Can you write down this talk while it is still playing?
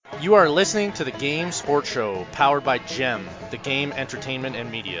You are listening to the Game Sports Show, powered by GEM, the Game Entertainment and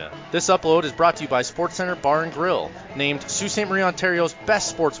Media. This upload is brought to you by Sportscenter Bar and Grill, named Sault Ste. Marie, Ontario's best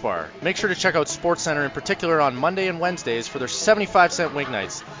sports bar. Make sure to check out Sportscenter in particular on Monday and Wednesdays for their 75-cent wing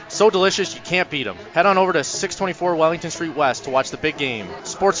nights. So delicious, you can't beat them. Head on over to 624 Wellington Street West to watch the big game.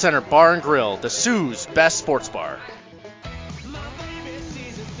 Sportscenter Bar and Grill, the Sioux's best sports bar.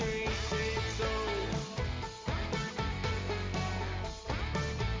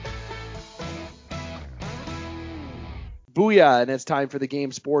 Booyah, and it's time for the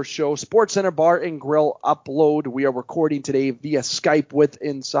Game Sports Show, SportsCenter Bar and Grill upload. We are recording today via Skype with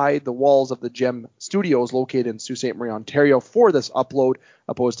inside the walls of the GEM studios located in Sault Ste. Marie, Ontario for this upload,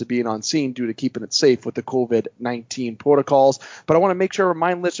 opposed to being on scene due to keeping it safe with the COVID-19 protocols. But I want to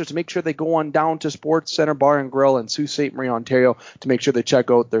remind listeners to make sure they go on down to SportsCenter Bar and Grill in Sault Ste. Marie, Ontario to make sure they check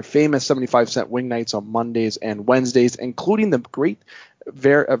out their famous 75-cent wing nights on Mondays and Wednesdays, including the great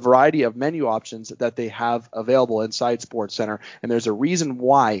a variety of menu options that they have available inside SportsCenter, and there's a reason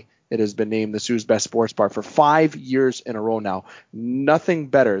why it has been named the Sioux's best sports bar for 5 years in a row now. Nothing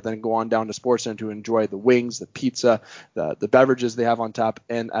better than go on down to SportsCenter to enjoy the wings, the pizza, the beverages they have on tap,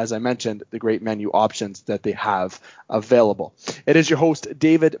 and as I mentioned, the great menu options that they have available. It is your host,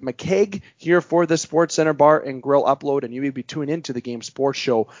 David McKeag, here for the SportsCenter Bar and Grill upload, and you may be tuning into the Game Sports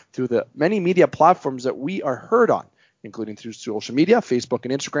Show through the many media platforms that we are heard on, including through social media, Facebook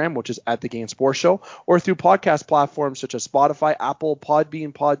and Instagram, which is at The Game Sports Show, or through podcast platforms such as Spotify, Apple,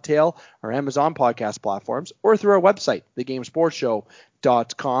 Podbean, Podtail, or Amazon podcast platforms, or through our website,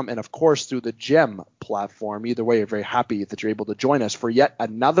 thegamesportshow.com, and of course through the GEM platform. Either way, we're very happy that you're able to join us for yet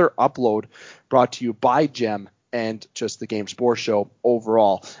another upload brought to you by GEM and just the Game Sports Show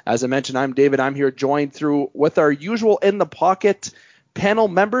overall. As I mentioned, I'm David. I'm here joined through with our usual In the Pocket panel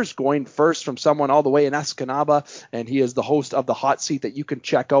members, going first from someone all the way in Escanaba, and he is the host of the Hot Seat that you can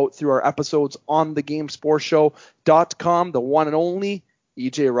check out through our episodes on thegamesportshow.com, the one and only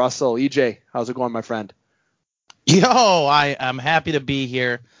EJ Russell. EJ, how's it going, my friend? Yo, I'm happy to be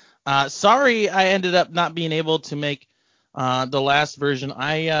here. Sorry I ended up not being able to make the last version.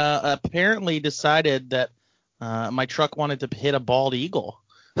 I apparently decided that my truck wanted to hit a bald eagle.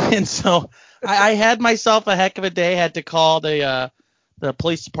 And so I had myself a heck of a day. Had to call the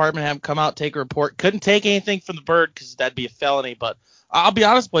police department, have them come out, take a report. Couldn't take anything from the bird because that'd be a felony. But I'll be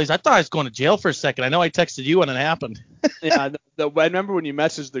honest, boys, I thought I was going to jail for a second. I know I texted you when it happened. Yeah, I remember when you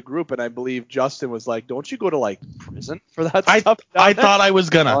messaged the group, and I believe Justin was like, "Don't you go to like prison for that stuff?" I thought I was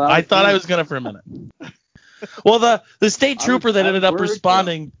gonna. I thought I was gonna for a minute. Well, the state trooper that ended up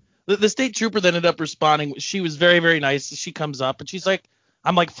responding, the state trooper that ended up responding, she was very, very nice. She comes up and she's like,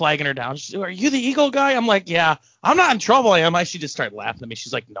 I'm like flagging her down. She's like, "Are you the Eagle guy?" I'm like, "Yeah, I'm not in trouble, am I?" She just started laughing at me.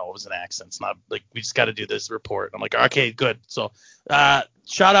 She's like, "No, it was an accident. It's not like we just got to do this report." I'm like, "Okay, good." So,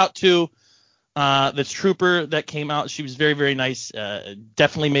 shout out to this trooper that came out. She was very, very nice.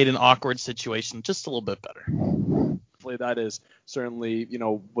 Definitely made an awkward situation just a little bit better. Hopefully that is certainly,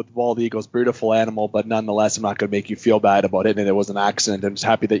 with bald eagles, beautiful animal, but nonetheless, I'm not going to make you feel bad about it. And it was an accident. I'm just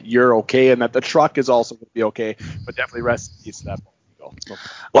happy that you're okay and that the truck is also going to be okay. But definitely rest in peace to that.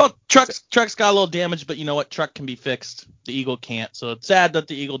 Well, truck's got a little damage, but you know what? Truck can be fixed. The Eagle can't. So it's sad that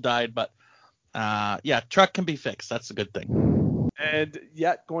the Eagle died, but yeah, truck can be fixed. That's a good thing. And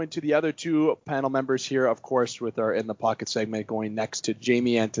yet going to the other two panel members here, of course, with our In the Pocket segment, going next to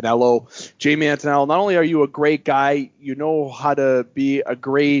Jamie Antonello. Jamie Antonello, not only are you a great guy, you know how to be a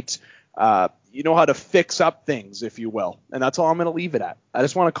great, you know how to fix up things, if you will. And that's all I'm going to leave it at. I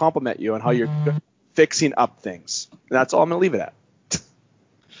just want to compliment you on how you're fixing up things. And that's all I'm going to leave it at.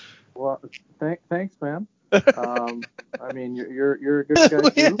 Well, thanks, man. I mean, you're a good guy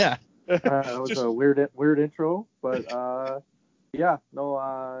too. Yeah. That was a weird intro, but yeah, no,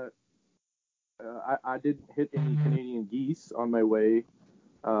 I didn't hit any Canadian geese on my way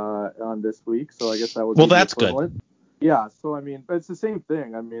on this week, so I guess that was that's good. Yeah, so I mean, but it's the same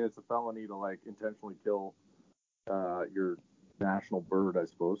thing. I mean, it's a felony to like intentionally kill your national bird, I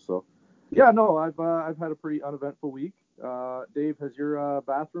suppose. So yeah, no, I've had a pretty uneventful week. Dave, has your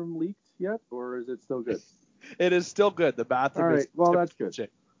bathroom leaked yet, or is it still good? It is still good. The bathroom is that's good. Shape.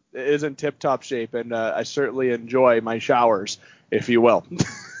 It is in tip-top shape, and I certainly enjoy my showers, if you will.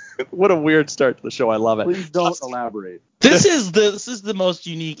 What a weird start to the show. I love it. Please don't elaborate. This is the most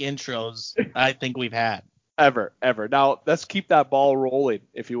unique intros I think we've had. Ever. Now, let's keep that ball rolling,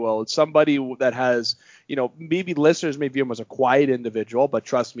 if you will. It's somebody that has, maybe listeners may view him as a quiet individual, but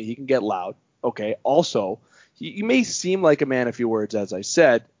trust me, he can get loud. Okay. Also, he may seem like a man of few words, as I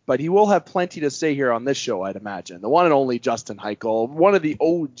said, but he will have plenty to say here on this show, I'd imagine. The one and only Justin Heichel, one of the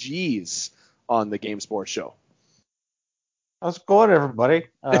OGs on the Game Sports Show. How's it going, everybody?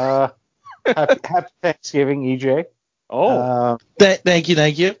 Happy Thanksgiving, EJ.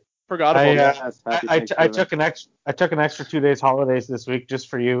 Thank you. Forgot about that. I took an extra 2 days holidays this week just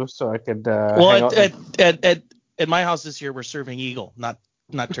for you, so I could. Well, at my house this year, we're serving eagle, not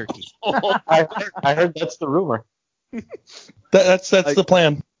turkey. I heard that's the rumor. That's the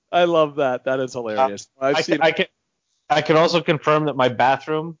plan. I love that. That is hilarious. I can also confirm that my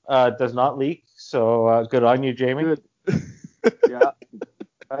bathroom does not leak. So good on you, Jamie. Good. Yeah,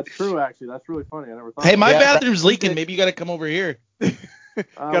 that's true. Actually, that's really funny. I never thought. Hey, my bathroom's leaking. Maybe you got to come over here.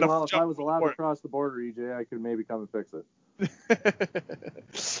 Well, if I was allowed to cross the border, EJ, I could maybe come and fix it.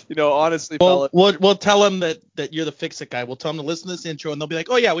 Honestly, we'll tell him that you're the fix-it guy. We'll tell him to listen to this intro, and they'll be like,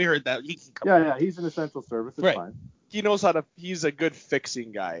 "Oh yeah, we heard that. He can come." Yeah, he's an essential service. It's fine. He knows he's a good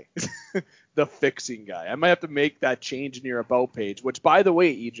fixing guy. The fixing guy. I might have to make that change in your about page, which, by the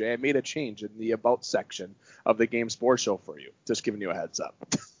way, EJ, I made a change in the about section of the Game Sports Show for you. Just giving you a heads up.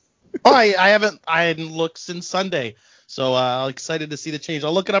 I hadn't looked since Sunday. So I'm excited to see the change.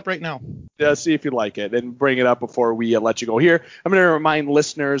 I'll look it up right now. Yeah, see if you like it and bring it up before we let you go here. I'm going to remind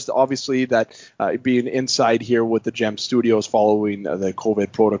listeners, obviously, that being inside here with the GEM Studios following the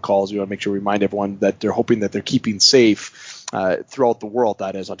COVID protocols, we want to make sure we remind everyone that they're hoping that they're keeping safe throughout the world,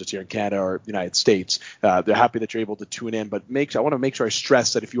 that is, not just here in Canada or United States. They're happy that you're able to tune in, but I want to make sure I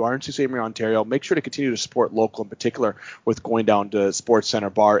stress that if you are in Sault Ste. Marie, Ontario, make sure to continue to support local, in particular with going down to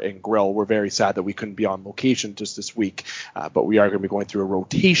Sportscenter Bar and Grill. We're very sad that we couldn't be on location just this week, but we are going to be going through a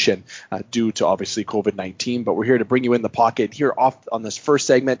rotation due to obviously COVID-19. But we're here to bring you in the pocket here off on this first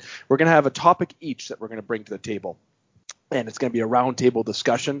segment. We're going to have a topic each that we're going to bring to the table. And it's going to be a roundtable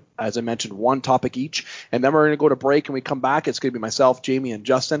discussion, as I mentioned, one topic each. And then we're going to go to break, and we come back. It's going to be myself, Jamie, and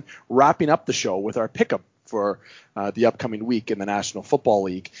Justin wrapping up the show with our pick'em for the upcoming week in the National Football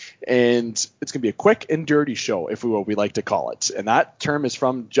League. And it's going to be a quick and dirty show, if we like to call it. And that term is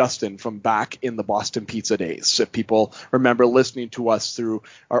from Justin from back in the Boston Pizza days. If people remember listening to us through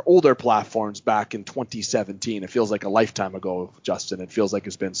our older platforms back in 2017, it feels like a lifetime ago, Justin. It feels like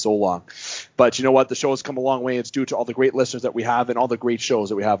it's been so long. But you know what? The show has come a long way. It's due to all the great listeners that we have and all the great shows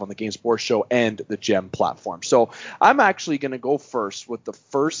that we have on the Game Sports Show and the GEM platform. So I'm actually going to go first with the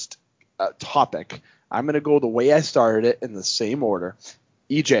first topic. I'm going to go the way I started it in the same order.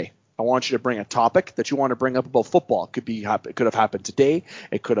 EJ, I want you to bring a topic that you want to bring up about football. It could have happened today.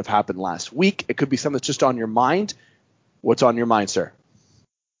 It could have happened last week. It could be something that's just on your mind. What's on your mind, sir?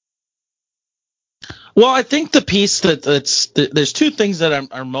 Well, I think the piece there's two things that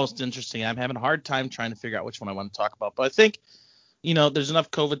are most interesting. I'm having a hard time trying to figure out which one I want to talk about. But I think, there's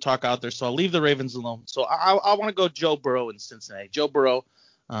enough COVID talk out there, so I'll leave the Ravens alone. So I want to go Joe Burrow in Cincinnati. Joe Burrow,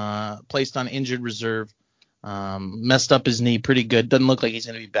 placed on injured reserve, messed up his knee pretty good. Doesn't look like he's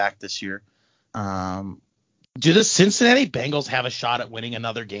going to be back this year. Do the Cincinnati Bengals have a shot at winning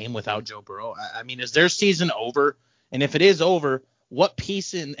another game without Joe Burrow? I mean, is their season over? And if it is over, what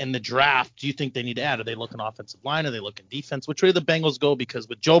piece in the draft do you think they need to add? Are they looking offensive line? Are they looking defense? Which way do the Bengals go? Because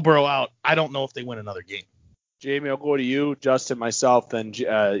with Joe Burrow out, I don't know if they win another game. Jamie, I'll go to you, Justin, myself, then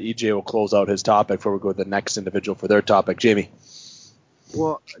EJ will close out his topic before we go to the next individual for their topic. Jamie.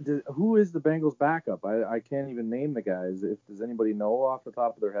 Well, who is the Bengals' backup? I can't even name the guys. Does anybody know off the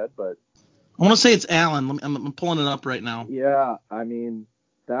top of their head? But I want to say it's Allen. I'm pulling it up right now. Yeah, I mean,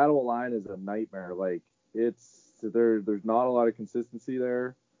 that whole line is a nightmare. Like, there's not a lot of consistency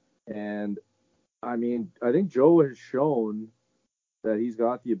there. And, I mean, I think Joe has shown that he's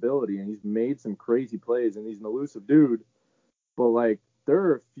got the ability, and he's made some crazy plays, and he's an elusive dude. But, like, there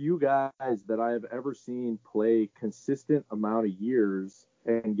are a few guys that I have ever seen play consistent amount of years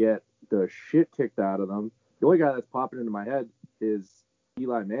and get the shit kicked out of them. The only guy that's popping into my head is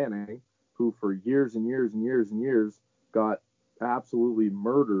Eli Manning, who for years and years and years and years got absolutely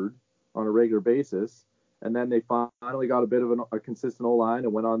murdered on a regular basis. And then they finally got a bit of a consistent O-line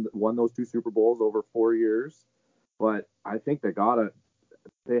and won those 2 Super Bowls over 4 years. But I think they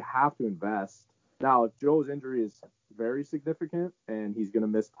have to invest. Now, if Joe's injury is very significant and he's going to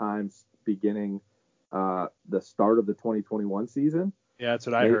miss times beginning the start of the 2021 season. Yeah, that's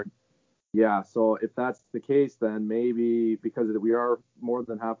what I heard. Yeah, so if that's the case, then maybe because we are more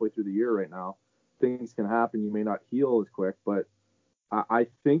than halfway through the year right now, things can happen. You may not heal as quick, but I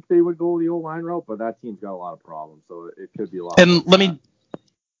think they would go the O-line route, but that team's got a lot of problems, so it could be a lot. And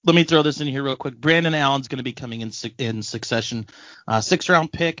let me throw this in here real quick. Brandon Allen's going to be coming in succession.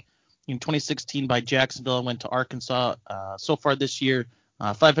 6th-round pick in 2016 by Jacksonville and went to Arkansas. So far this year,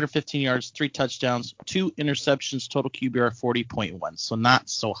 515 yards, 3 touchdowns, 2 interceptions, total QBR 40.1. So not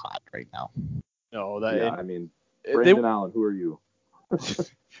so hot right now. No, I mean, Brandon Allen, who are you?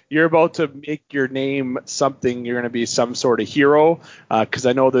 You're about to make your name something. You're going to be some sort of hero, because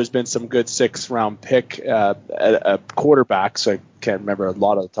I know there's been some good 6th-round pick at quarterback, so I can't remember a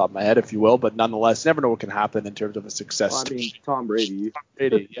lot off the top of my head, if you will, but nonetheless, never know what can happen in terms of a success. Well, I mean, Tom Brady.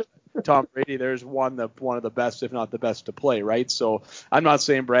 Yeah. Tom Brady, there's one of the best, if not the best, to play, right? So I'm not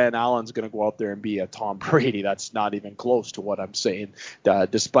saying Brandon Allen's going to go out there and be a Tom Brady. That's not even close to what I'm saying.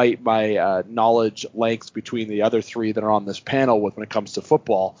 Despite my knowledge lengths between the other 3 that are on this panel when it comes to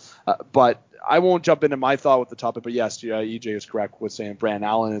football, but I won't jump into my thought with the topic, but yes, EJ is correct with saying Brandon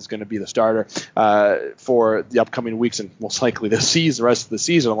Allen is going to be the starter for the upcoming weeks and most likely the rest of the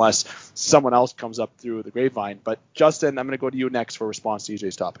season, unless someone else comes up through the grapevine. But Justin, I'm going to go to you next for a response to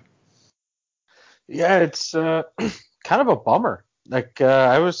EJ's topic. Yeah, it's kind of a bummer. Like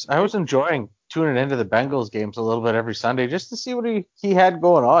I was enjoying tuning into the Bengals games a little bit every Sunday just to see what he had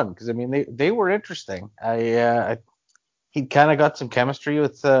going on, because I mean they were interesting. He kind of got some chemistry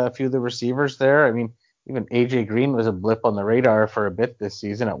with a few of the receivers there. I mean, even AJ Green was a blip on the radar for a bit this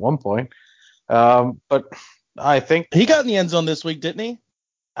season at one point. But I think he got in the end zone this week, didn't he?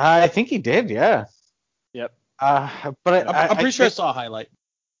 I think he did, yeah. Yep. But I'm pretty sure I saw a highlight.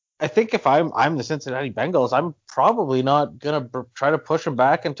 I think if I'm the Cincinnati Bengals, I'm probably not gonna try to push him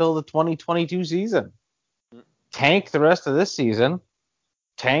back until the 2022 season. Tank the rest of this season,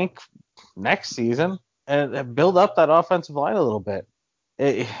 tank next season, and build up that offensive line a little bit.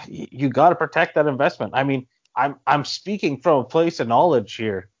 You got to protect that investment. I mean, I'm speaking from a place of knowledge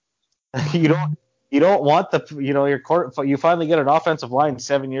here. You don't want you finally get an offensive line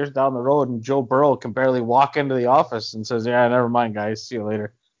 7 years down the road, and Joe Burrow can barely walk into the office and says, "Yeah, never mind, guys, see you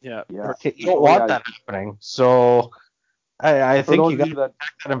later." Yeah. You don't want that happening. So I think you got to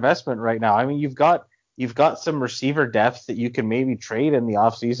protect that investment right now. I mean, you've got some receiver depth that you can maybe trade in the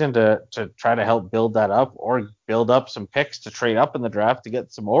offseason to try to help build that up, or build up some picks to trade up in the draft to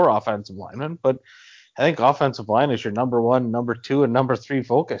get some more offensive linemen. But I think offensive line is your number 1, number 2, and number 3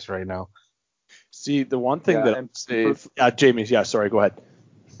 focus right now. See, the one thing that I'd say, Jamie, sorry, go ahead.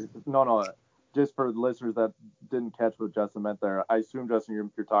 No, just for the listeners that didn't catch what Justin meant there, I assume,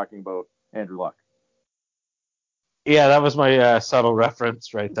 Justin, you're talking about Andrew Luck. Yeah, that was my subtle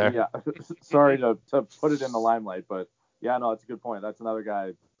reference right there. Yeah, sorry to put it in the limelight, but yeah, no, it's a good point. That's another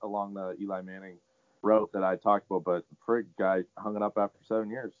guy along the Eli Manning route that I talked about, but frig, guy hung it up after 7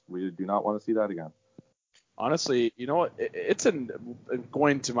 years. We do not want to see that again. Honestly, you know what?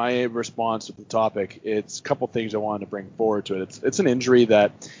 Going to my response to the topic, it's a couple things I wanted to bring forward to it. It's an injury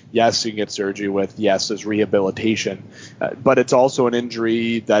that, yes, you can get surgery with. Yes, there's rehabilitation. But it's also an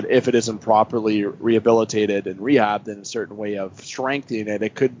injury that if it isn't properly rehabilitated and rehabbed in a certain way of strengthening it,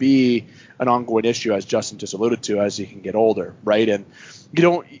 it could be an ongoing issue, as Justin just alluded to, as you can get older, right? And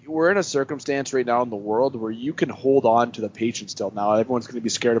we're in a circumstance right now in the world where you can hold on to the patient still. Now, everyone's going to be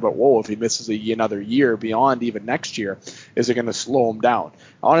scared about, if he misses another year beyond even next year, is it going to slow him down?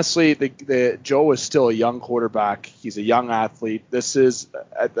 Honestly, Joe is still a young quarterback. He's a young athlete. This is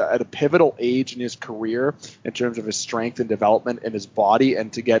at a pivotal age in his career in terms of his strength and development in his body,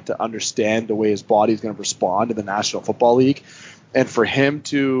 and to get to understand the way his body is going to respond in the National Football League. And for him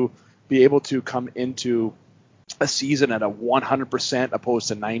to be able to come into a season at a 100% opposed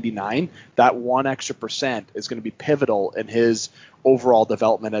to 99, that 1 extra percent is going to be pivotal in his overall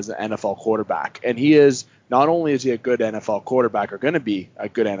development as an NFL quarterback. And not only is he a good NFL quarterback, or going to be a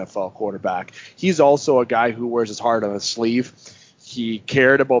good NFL quarterback, he's also a guy who wears his heart on his sleeve. He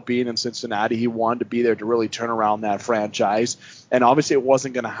cared about being in Cincinnati. He wanted to be there to really turn around that franchise. And obviously it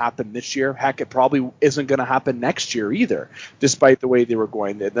wasn't going to happen this year. Heck, it probably isn't going to happen next year either, despite the way they were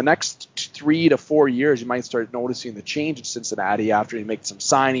going. The next 3 to 4 years, you might start noticing the change in Cincinnati after he makes some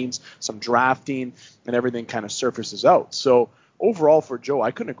signings, some drafting, and everything kind of surfaces out. So overall for Joe,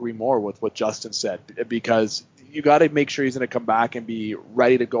 I couldn't agree more with what Justin said, because you got to make sure he's going to come back and be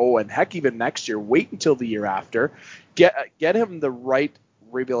ready to go. And heck, even next year, wait until the year after, get him the right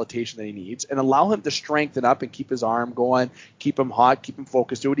rehabilitation that he needs, and allow him to strengthen up and keep his arm going, keep him hot, keep him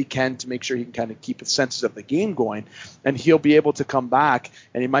focused, do what he can to make sure he can kind of keep his senses of the game going, and he'll be able to come back.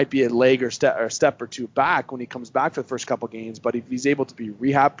 And he might be a leg or step or two back when he comes back for the first couple games, but if he's able to be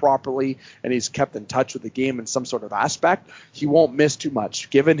rehabbed properly and he's kept in touch with the game in some sort of aspect, he won't miss too much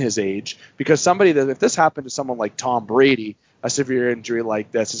given his age. Because if this happened to someone like Tom Brady, a severe injury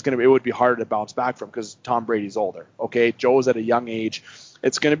like this it would be harder to bounce back from, because Tom Brady's older. Okay, Joe's at a young age.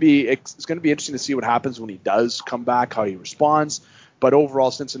 It's going to be interesting to see what happens when he does come back, how he responds. But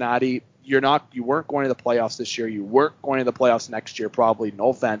overall, Cincinnati, you weren't going to the playoffs this year. You weren't going to the playoffs next year, probably. No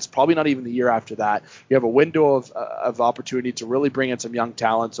offense, probably not even the year after that. You have a window of opportunity to really bring in some young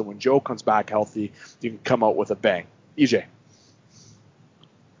talent. So when Joe comes back healthy, you can come out with a bang. EJ.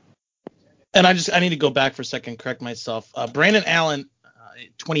 And I need to go back for a second and correct myself. Brandon Allen,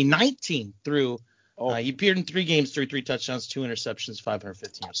 2019 through, he appeared in 3 games, threw 3 touchdowns, 2 interceptions,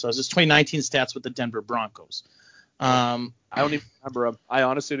 515 yards. So it's his 2019 stats with the Denver Broncos. I don't even remember him. I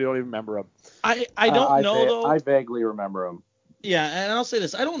honestly don't even remember him. I don't know, though. I vaguely remember him. Yeah, and I'll say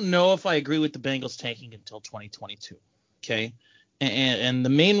this. I don't know if I agree with the Bengals tanking until 2022, okay? And the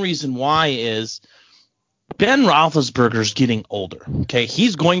main reason why is Ben Roethlisberger's getting older, okay?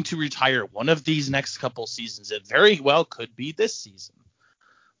 He's going to retire one of these next couple seasons. It very well could be this season.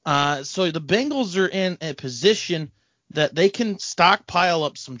 So the Bengals are in a position that they can stockpile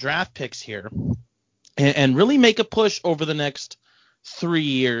up some draft picks here and really make a push over the next 3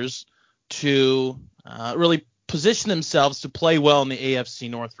 years to really position themselves to play well in the AFC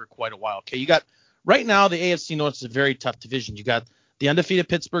North for quite a while. Okay, you got right now the AFC North is a very tough division. You got the undefeated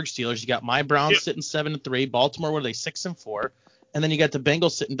Pittsburgh Steelers. You got my Browns sitting 7-3. Baltimore, what are they, 6-4? And then you got the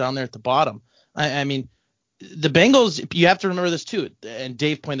Bengals sitting down there at the bottom. I mean, the Bengals, you have to remember this too. And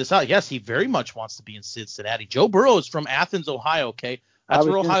Dave pointed this out. Yes, he very much wants to be in Cincinnati. Joe Burrow is from Athens, Ohio. Okay, that's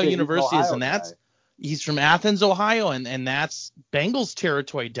where Ohio University is, and he's from Athens, Ohio, and that's Bengals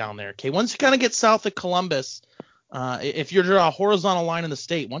territory down there. Okay, once you kind of get south of Columbus, if you're a horizontal line in the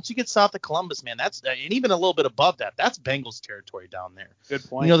state, once you get south of Columbus, man, that's and even a little bit above that, that's Bengals territory down there. Good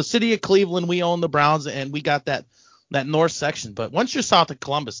point. You know, the city of Cleveland, we own the Browns, and we got that north section. But once you're south of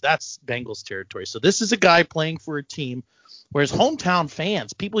Columbus, that's Bengals territory. So this is a guy playing for a team where his hometown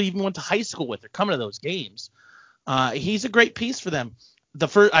fans, people he even went to high school with, are coming to those games. He's a great piece for them.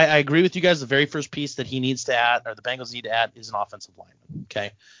 I agree with you guys. The very first piece that he needs to add, or the Bengals need to add, is an offensive lineman.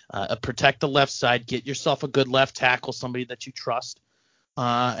 Okay, protect the left side. Get yourself a good left tackle, somebody that you trust.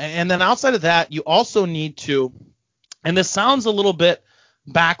 And then outside of that, you also need to, and this sounds a little bit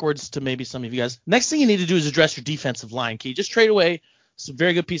backwards to maybe some of you guys. Next thing you need to do is address your defensive line. Okay, you just trade away. It's a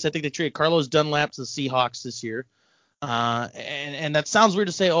very good piece. I think they traded Carlos Dunlap to the Seahawks this year. And that sounds weird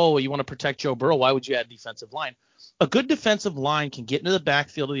to say, oh, well, you want to protect Joe Burrow. Why would you add defensive line? A good defensive line can get into the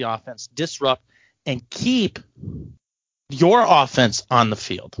backfield of the offense, disrupt, and keep your offense on the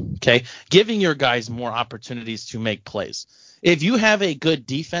field, okay? Giving your guys more opportunities to make plays. If you have a good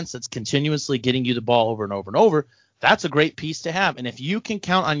defense that's continuously getting you the ball over and over and over, that's a great piece to have. And if you can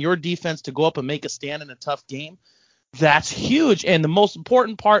count on your defense to go up and make a stand in a tough game, that's huge. And the most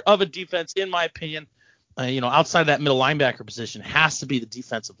important part of a defense, in my opinion, outside of that middle linebacker position, has to be the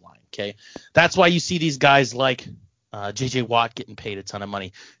defensive line, okay? That's why you see these guys like J.J. Watt getting paid a ton of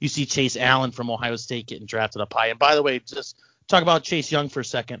money. You see Chase Allen from Ohio State getting drafted up high. And by the way, just talk about Chase Young for a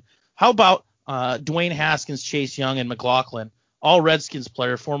second. How about Dwayne Haskins, Chase Young, and McLaughlin, all Redskins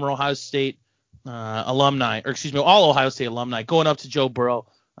player, former Ohio State alumni, all Ohio State alumni, going up to Joe Burrow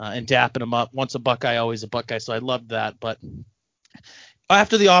and dapping him up. Once a Buckeye, always a Buckeye. So I loved that. But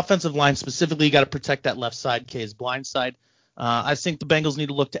after the offensive line specifically, you got to protect that left side, his blind side. I think the Bengals need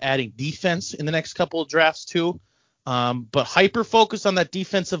to look to adding defense in the next couple of drafts too. But hyper focus on that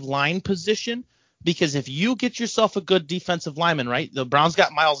defensive line position, because if you get yourself a good defensive lineman, right? The Browns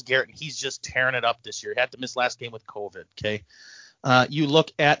got Myles Garrett, and he's just tearing it up this year. He had to miss last game with COVID, okay? You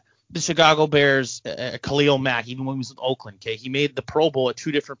look at the Chicago Bears, Khalil Mack, even when he was with Oakland, okay? He made the Pro Bowl at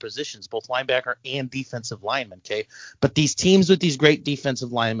 2 different positions, both linebacker and defensive lineman, okay? But these teams with these great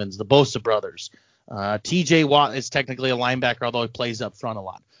defensive linemen, the Bosa brothers, T.J. Watt is technically a linebacker, although he plays up front a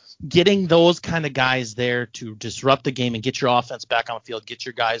lot. Getting those kind of guys there to disrupt the game and get your offense back on the field, get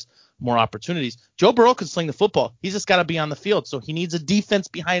your guys more opportunities. Joe Burrow can sling the football. He's just got to be on the field, so he needs a defense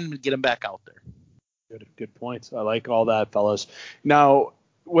behind him to get him back out there. Good points. I like all that, fellas. Now,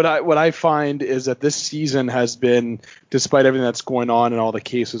 what I find is that this season has been, despite everything that's going on and all the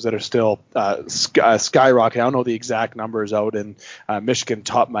cases that are still skyrocketing. I don't know the exact numbers out in Michigan,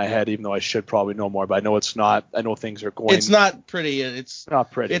 top of my head, even though I should probably know more, but I know it's not. I know things are going. It's not pretty. It's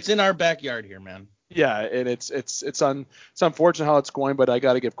not pretty. It's in our backyard here, man. Yeah, and it's unfortunate how it's going, but I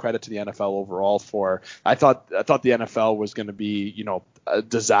got to give credit to the NFL overall for. I thought the NFL was going to be, a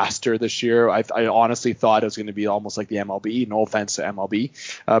disaster this year. I honestly thought it was going to be almost like the MLB. No offense to MLB,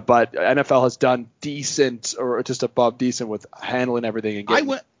 but NFL has done decent or just above decent with handling everything and getting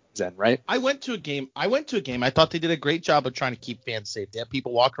in, right? I went to a game. I thought they did a great job of trying to keep fans safe. They have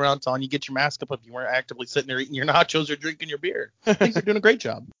people walking around telling you get your mask up if you weren't actively sitting there eating your nachos or drinking your beer. I think they're doing a great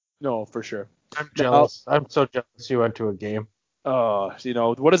job. No, for sure. I'm jealous. I'm so jealous you went to a game.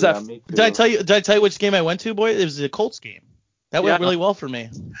 What is that? Did I tell you which game I went to, boy? It was a Colts game. That went really well for me.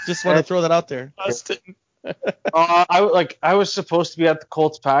 Just want to throw that out there. I was supposed to be at the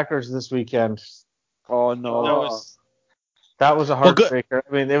Colts Packers this weekend. Oh no. That was a heartbreaker.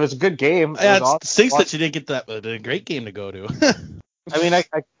 I mean, it was a good game. Yeah, it stinks that you didn't get that. A great game to go to. I mean, I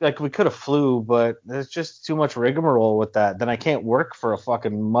like we could have flew, but there's just too much rigmarole with that. Then I can't work for a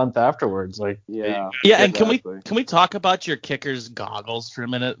fucking month afterwards. Like, Yeah. Yeah, and exactly. can we talk about your kicker's goggles for a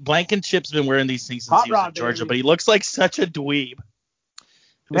minute? Blankenship's been wearing these things since Hot he was rod, in Georgia, baby. but he looks like such a dweeb.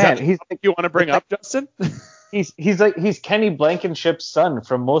 man, he's You want to bring up, Justin? he's Kenny Blankenship's son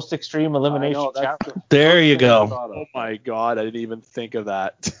from Most Extreme I Elimination know, that's Challenge. the There first you thing I go. thought of. Oh my God, I didn't even think of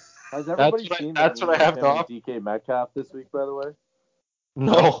that. Has everybody what I- seen that's the what I meme have of to him and offer. DK Metcalf this week, by the way?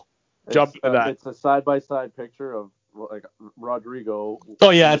 No. Jump into that. It's a side-by-side picture of like Rodrigo. Oh,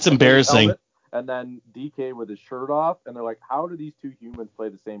 yeah, with it's the embarrassing. helmet, and then DK with his shirt off, and they're like, how do these two humans play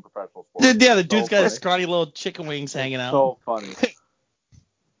the same professional sport? Yeah, the dude's got his funny. scrawny little chicken wings hanging out. So funny.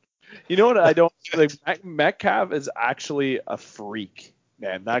 You know what? I don't like. Metcalf is actually a freak,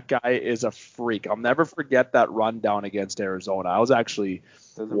 man. That guy is a freak. I'll never forget that run down against Arizona. I was actually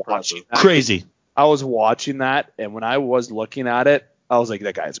That's watching impressive. that. Crazy. I was watching that, and when I was looking at it, I was like,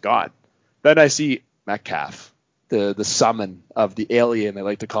 that guy's gone. Then I see Metcalf, the summon of the alien they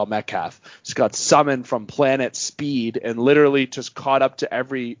like to call Metcalf. Just got summoned from planet speed and literally just caught up to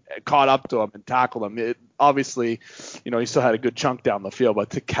him and tackled him. It, obviously, he still had a good chunk down the field,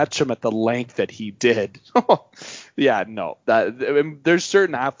 but to catch him at the length that he did, yeah, no. There's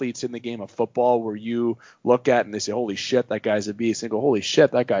certain athletes in the game of football where you look at and they say, holy shit, that guy's a beast. And go, holy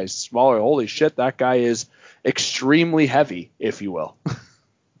shit, that guy's smaller. Holy shit, that guy is extremely heavy, if you will.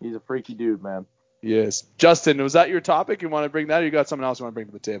 He's a freaky dude, man. Yes. Justin, was that your topic? You want to bring that, or you got something else you want to bring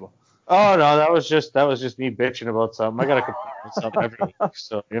to the table? Oh no, that was just me bitching about something. I gotta complain about something every week,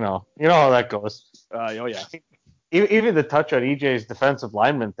 so you know how that goes. Oh yeah. Even the touch on EJ's defensive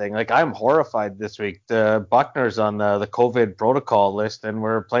lineman thing, like I'm horrified this week. The Buckner's on the COVID protocol list, and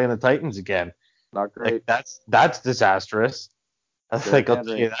we're playing the Titans again. Not great. Like that's disastrous. I think I'll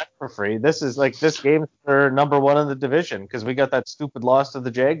tell you that for free. This game's for number one in the division because we got that stupid loss to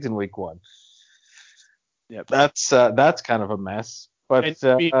the Jags in week 1. Yeah, that's kind of a mess. But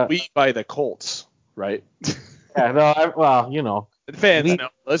we by the Colts, right? yeah, no, The fans know.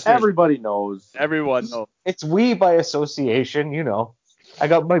 Listeners, Everybody knows. everyone knows. it's we by association, I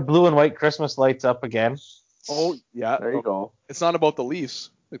got my blue and white Christmas lights up again. Oh yeah, There you go. It's not about the Leafs.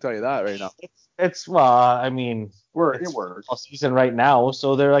 I tell you that right now. It's I mean, It it's works. fall season right now,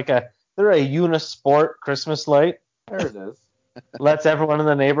 so they're a Unisport Christmas light. There it is. Lets everyone in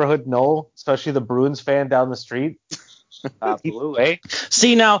the neighborhood know, especially the Bruins fan down the street. Absolutely.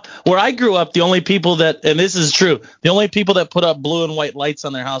 See, now, where I grew up, the only people that, and this is true, the only people that put up blue and white lights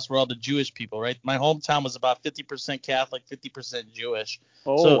on their house were all the Jewish people, right? My hometown was about 50% Catholic, 50% Jewish.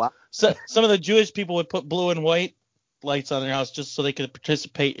 Oh, wow. So some of the Jewish people would put blue and white lights on their house just so they could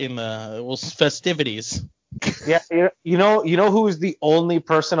participate in the festivities. Yeah, you know who is the only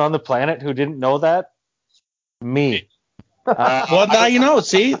person on the planet who didn't know that? Me. Well, now you know.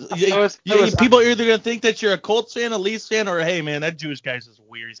 See, people are either gonna think that you're a Colts fan, a Leafs fan, or hey, man, that Jewish guy's just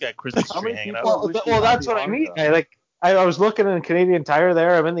weird. He's got a Christmas How tree many hanging people up. wish you Well, that's happy what I mean. Hanukkah? I was looking in Canadian Tire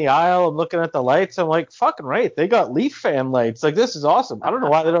there. I'm in the aisle. I'm looking at the lights. I'm like, fucking right. They got Leaf fan lights. Like, this is awesome. I don't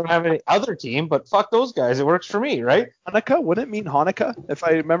know why they don't have any other team, but fuck those guys. It works for me, right? Hanukkah? Wouldn't it mean Hanukkah? If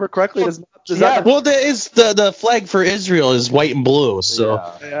I remember correctly, does Yeah, that? well, the flag for Israel is white and blue, so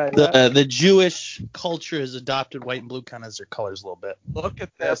Yeah. the Jewish culture has adopted white and blue kind of as their colors a little bit. Look at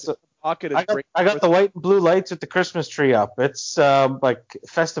this. Yeah, Pocket I got the white and blue lights with the Christmas tree up. It's like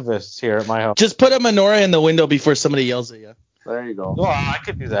Festivus here at my house. Just put a menorah in the window before somebody yells at you. There you go. Well, I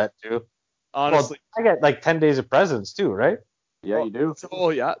could do that too. Honestly. Well, I get like 10 days of presents too, right? Yeah, you do.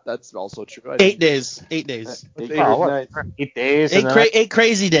 Oh yeah, that's also true. 8 days. 8 days. 8 Oh, crazy what? nights. 8 days. Eight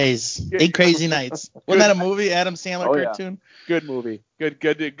crazy days. 8 crazy nights. Wasn't that a movie, Adam Sandler Oh, yeah. cartoon? Good movie. Good.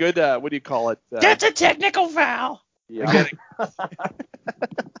 What do you call it? That's a technical foul. Yeah.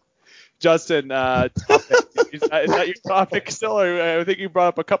 Justin, topic. Is that your topic still? Or I think you brought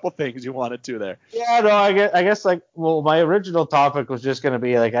up a couple things you wanted to there. Yeah, no, I guess my original topic was just going to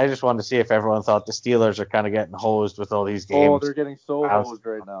be I just wanted to see if everyone thought the Steelers are kind of getting hosed with all these games. Oh, they're getting so hosed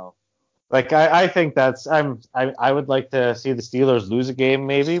right now. I think I would like to see the Steelers lose a game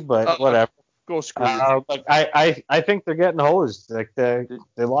maybe, but whatever. Go screw you. I think they're getting hosed. Like they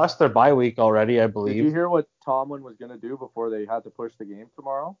lost their bye week already, I believe. Did you hear what Tomlin was going to do before they had to push the game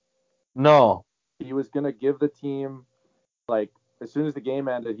tomorrow? No. He was going to give the team, as soon as the game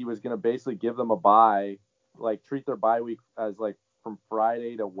ended, he was going to basically give them a bye, treat their bye week as, from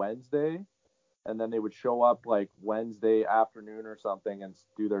Friday to Wednesday, and then they would show up, Wednesday afternoon or something and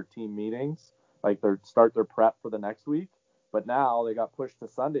do their team meetings, start their prep for the next week. But now they got pushed to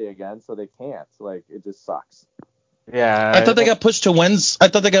Sunday again, so they can't. It just sucks. Yeah. I thought they got pushed to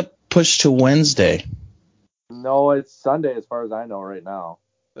Wednesday. No, it's Sunday as far as I know right now.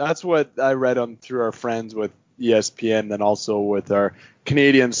 That's what I read on through our friends with ESPN, and also with our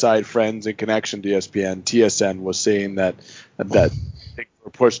Canadian side friends in connection to ESPN. TSN was saying that things were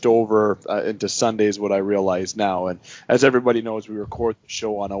pushed over into Sundays, what I realize now. And as everybody knows, we record the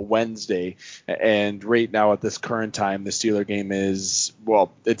show on a Wednesday, and right now at this current time, the Steeler game is,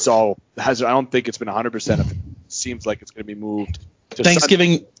 well, I don't think it's been 100%. It seems like it's going to be moved to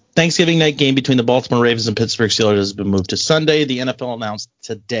Thanksgiving night game between the Baltimore Ravens and Pittsburgh Steelers has been moved to Sunday. The NFL announced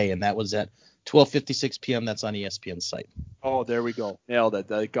today, and that was at 12:56 p.m. That's on ESPN's site. Oh, there we go. Nailed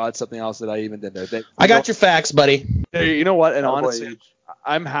it. I got something else that I even did there. I got your facts, buddy. You know what? And honestly,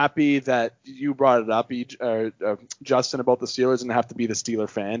 I'm happy that you brought it up, Justin, about the Steelers, and have to be the Steeler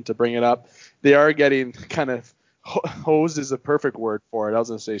fan to bring it up. They are getting kind of hosed is a perfect word for it. I was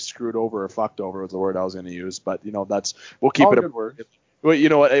going to say screwed over or fucked over was the word I was going to use, but we'll keep it a good word. Well, you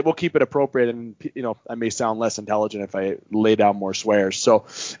know what? We'll keep it appropriate, and I may sound less intelligent if I lay down more swears. So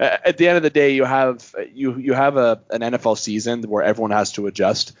at the end of the day, you have an NFL season where everyone has to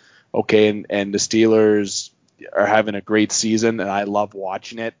adjust. Okay, and the Steelers are having a great season, and I love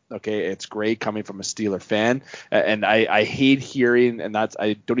watching it. Okay, it's great coming from a Steeler fan, and I hate hearing, and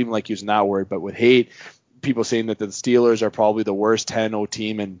I don't even like using that word, but with hate, people saying that the Steelers are probably the worst 10-0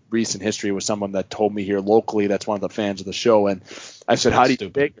 team in recent history was someone that told me here locally that's one of the fans of the show. And I said, how do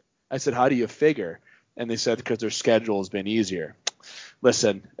you figure? And they said, because their schedule has been easier.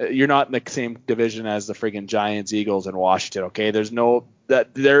 Listen, you're not in the same division as the friggin' Giants, Eagles, and Washington, okay?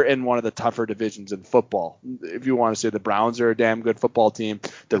 They're in one of the tougher divisions in football. If you want to say the Browns are a damn good football team,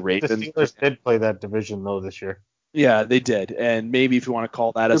 the Ravens. The Steelers did play that division, though, this year. Yeah, they did. And maybe if you want to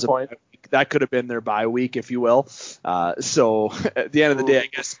call that as a point, that could have been their bye week, if you will. So at the end of the day, I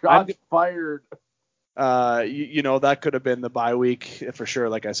guess shots fired. That could have been the bye week for sure.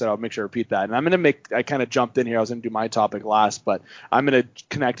 Like I said, I'll make sure to repeat that. And I kind of jumped in here. I was going to do my topic last, but I'm going to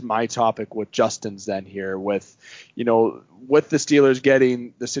connect my topic with Justin's then here with the Steelers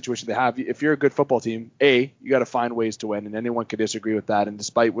getting the situation they have. If you're a good football team, you got to find ways to win, and anyone could disagree with that. And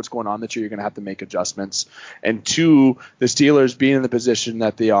despite what's going on this year, you're going to have to make adjustments. And two, the Steelers being in the position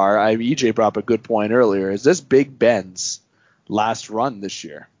that they are, EJ brought up a good point earlier, is this Big Ben's last run this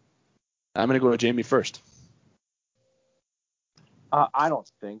year? I'm going to go to Jamie first. I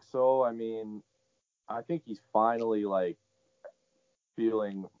don't think so. I mean, I think he's finally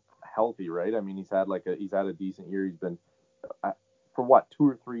feeling healthy, right? I mean, he's had a decent year. He's been for 2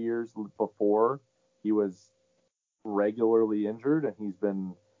 or 3 years before he was regularly injured, and he's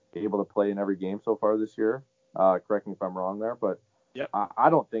been able to play in every game so far this year. Correct me if I'm wrong there, but yep. I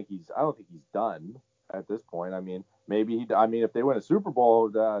don't think he's done at this point. I mean, if they win a Super Bowl,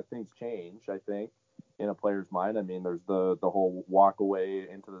 things change, I think, in a player's mind. I mean, there's the whole walk away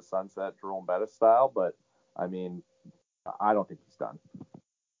into the sunset Jerome Bettis style, but I mean, I don't think he's done.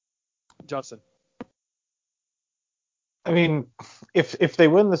 Justin. I mean, if they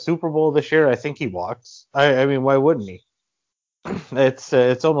win the Super Bowl this year, I think he walks. I mean, why wouldn't he?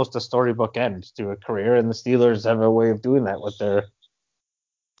 It's almost a storybook end to a career, and the Steelers have a way of doing that with their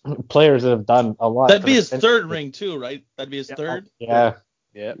players that have done a lot. That'd be his third ring too, right? That'd be his third. Yeah.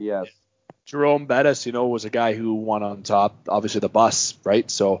 Yeah. Yes. Jerome Bettis, was a guy who won on top, obviously the bus, right?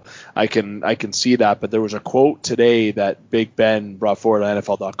 So I can see that. But there was a quote today that Big Ben brought forward on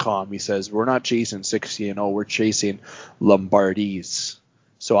NFL.com. He says, "We're not chasing 60-0, we're chasing Lombardis."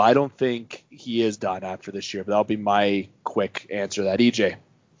 So I don't think he is done after this year. But that'll be my quick answer to that. EJ.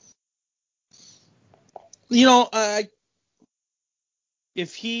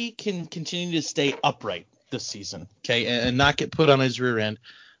 If he can continue to stay upright this season, okay, and not get put on his rear end,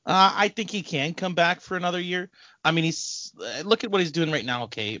 I think he can come back for another year. I mean, look at what he's doing right now,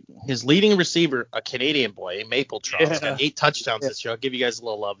 okay? His leading receiver, a Canadian boy, Megatron, has got 8 touchdowns this year. I'll give you guys a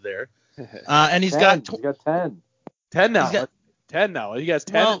little love there. And he's got 10. 10 now. 10 now. He has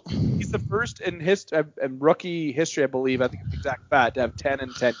 10. Well, he's the first in rookie history, I believe. I think it's exact fact to have 10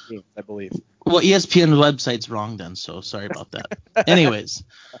 in 10 games, I believe. Well, ESPN's website's wrong then, so sorry about that. Anyways,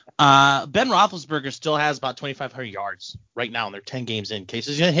 Ben Roethlisberger still has about 2,500 yards right now, and they're 10 games in. Case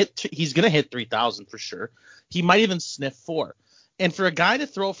he's gonna hit 3,000 for sure. He might even sniff 4. And for a guy to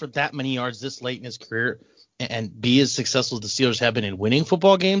throw for that many yards this late in his career and be as successful as the Steelers have been in winning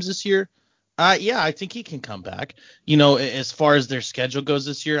football games this year, I think he can come back. As far as their schedule goes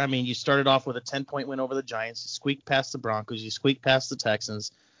this year, I mean, you started off with a 10-point win over the Giants. You squeaked past the Broncos. You squeaked past the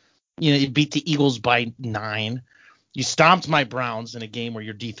Texans. You beat the Eagles by 9. You stomped my Browns in a game where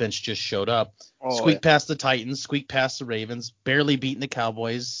your defense just showed up. Squeaked past the Titans. Squeaked past the Ravens. Barely beating the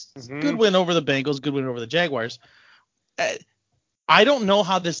Cowboys. Mm-hmm. Good win over the Bengals. Good win over the Jaguars. I don't know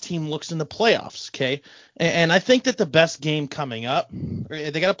how this team looks in the playoffs, okay? And I think that the best game coming up,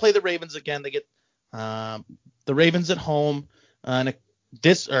 they got to play the Ravens again. They get the Ravens at home, Ravens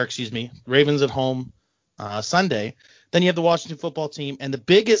at home Sunday. Then you have the Washington football team, and the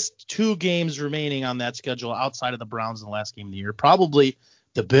biggest two games remaining on that schedule outside of the Browns in the last game of the year, probably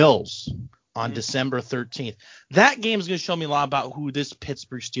the Bills on December 13th. That game is going to show me a lot about who this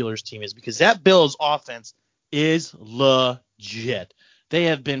Pittsburgh Steelers team is, because that Bills offense is legit. They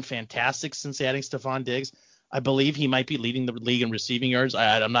have been fantastic since adding Stephon Diggs. I believe he might be leading the league in receiving yards.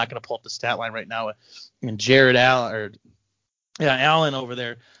 I'm not going to pull up the stat line right now. And Allen over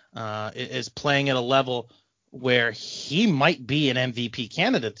there is playing at a level where he might be an MVP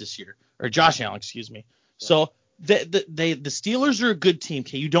candidate this year, or Josh Allen, excuse me. Yeah. So the Steelers are a good team.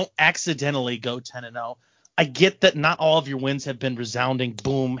 Okay, you don't accidentally go 10-0. I get that not all of your wins have been resounding,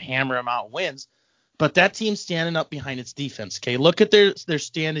 boom, hammer them out wins. But that team's standing up behind its defense, okay? Look at their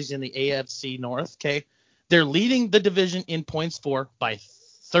standings in the AFC North, okay? They're leading the division in points for by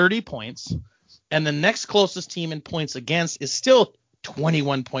 30 points, and the next closest team in points against is still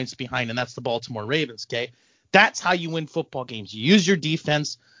 21 points behind, and that's the Baltimore Ravens, okay? That's how you win football games. You use your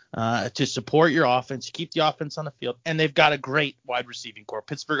defense to support your offense. You keep the offense on the field, and they've got a great wide receiving core.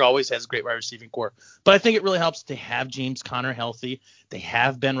 Pittsburgh always has a great wide receiving core, but I think it really helps to have James Conner healthy. They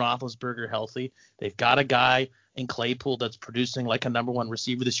have Ben Roethlisberger healthy. They've got a guy in Claypool that's producing like a number one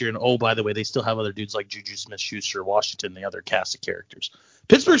receiver this year. And, oh, by the way, they still have other dudes like Juju Smith-Schuster, Washington, the other cast of characters.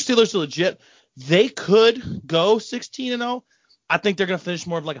 Pittsburgh Steelers are legit. They could go 16-0. I think they're going to finish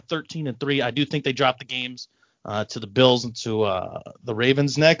more of like a 13-3. I do think they drop the games to the Bills and to the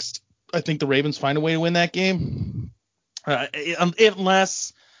Ravens next. I think the Ravens find a way to win that game,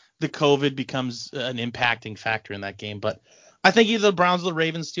 unless the COVID becomes an impacting factor in that game. But I think either the Browns or the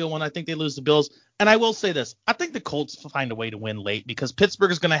Ravens steal one. I think they lose the Bills. And I will say this. I think the Colts find a way to win late because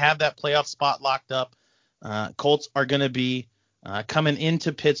Pittsburgh is going to have that playoff spot locked up. Colts are going to be coming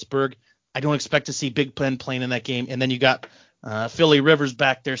into Pittsburgh. I don't expect to see Big Ben playing in that game. And then you got Philly Rivers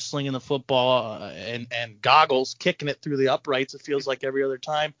back there slinging the football and goggles, kicking it through the uprights. It feels like every other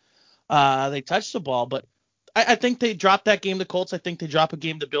time they touch the ball. But I think they drop that game to Colts. I think they drop a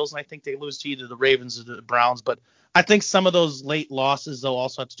game to Bills, and I think they lose to either the Ravens or the Browns. But I think some of those late losses, though,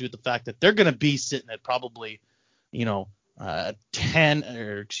 also have to do with the fact that they're going to be sitting at probably,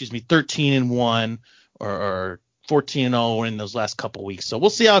 13-1 or 14-0 in those last couple weeks. So we'll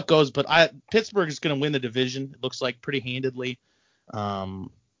see how it goes. But Pittsburgh is going to win the division. It looks like pretty handedly.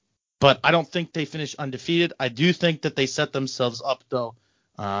 But I don't think they finish undefeated. I do think that they set themselves up, though,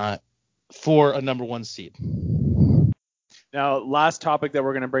 for a number one seed. Now, last topic that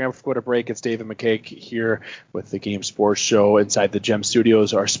we're going to bring up before the break. It's David McCaig here with the Game Sports Show inside the Gem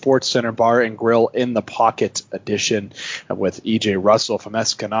Studios, our Sportscenter Bar and Grill in the Pocket edition with EJ Russell from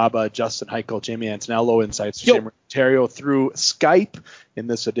Escanaba, Justin Heichel, Jamie Antonello inside Sault Ontario through Skype in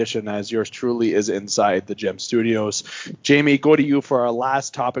this edition, as yours truly is inside the Gem Studios. Jamie, go to you for our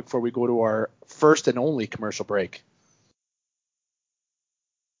last topic before we go to our first and only commercial break.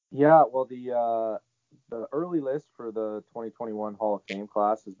 Yeah, well, the early list for the 2021 Hall of Fame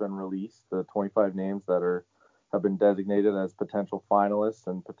class has been released. The 25 names that have been designated as potential finalists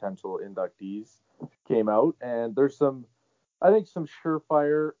and potential inductees came out, and there's some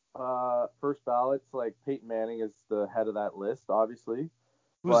surefire first ballots. Like Peyton Manning is the head of that list, obviously.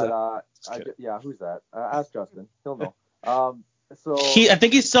 Who's that? Who's that? Ask Justin, he'll know. I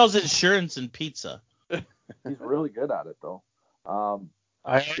think he sells insurance and pizza. He's really good at it, though. I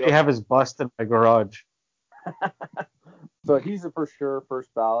already have his bust in my garage. So he's a for sure first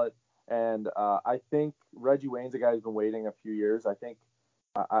ballot, and I think Reggie Wayne's a guy who's been waiting a few years. I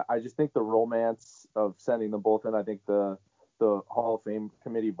just think the romance of sending them both in. I think the Hall of Fame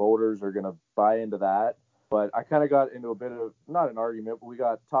committee voters are going to buy into that. But I kind of got into a bit of, not an argument, but we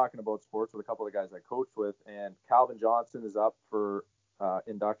got talking about sports with a couple of guys I coached with, and Calvin Johnson is up for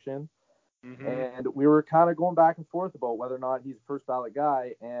induction. Mm-hmm. And we were kind of going back and forth about whether or not he's a first ballot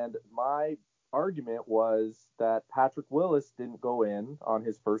guy. And my argument was that Patrick Willis didn't go in on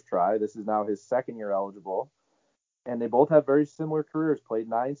his first try. This is now his second year eligible. And they both have very similar careers, played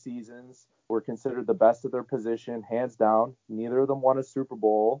 9 seasons, were considered the best of their position, hands down. Neither of them won a Super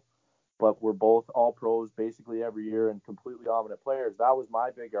Bowl, but were both all pros basically every year and completely dominant players. That was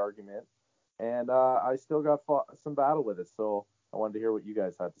my big argument. And I still got some battle with it. So I wanted to hear what you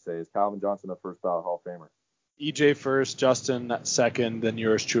guys had to say. Is Calvin Johnson a first ballot Hall of Famer? EJ first, Justin second, then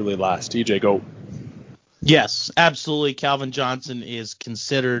yours truly last. EJ, go. Yes, absolutely. Calvin Johnson is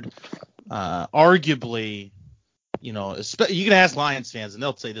considered arguably You can ask Lions fans, and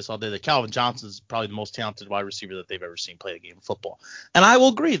they'll say this all day, that Calvin Johnson is probably the most talented wide receiver that they've ever seen play a game of football. And I will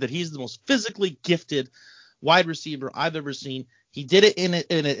agree that he's the most physically gifted wide receiver I've ever seen. He did it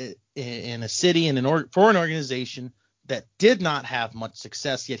in a city and for an organization that did not have much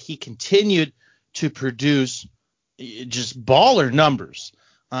success, yet he continued to produce just baller numbers.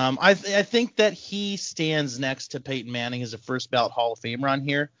 I think that he stands next to Peyton Manning as a first ballot Hall of Famer on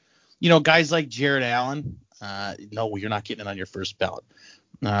here. Guys like Jared Allen. No, you're not getting it on your first ballot.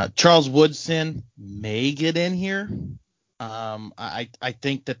 Charles Woodson may get in here. I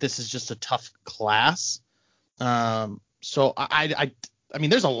think that this is just a tough class. So I mean,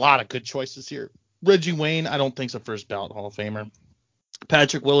 there's a lot of good choices here. Reggie Wayne, I don't think is a first ballot Hall of Famer.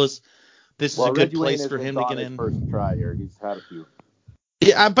 Patrick Willis, this is a good place for him to get in. First try here. He's had a few.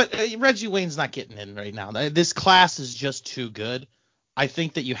 Yeah, but Reggie Wayne's not getting in right now. This class is just too good. I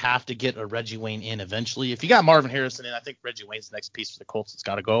think that you have to get a Reggie Wayne in eventually. If you got Marvin Harrison in, I think Reggie Wayne's the next piece for the Colts that's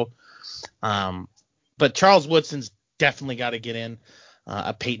got to go. But Charles Woodson's definitely got to get in.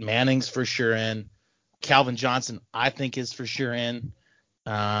 Peyton Manning's for sure in. Calvin Johnson, I think, is for sure in.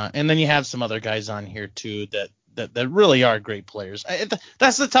 And then you have some other guys on here too that really are great players.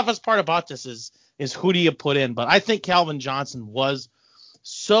 That's the toughest part about this is who do you put in? But I think Calvin Johnson was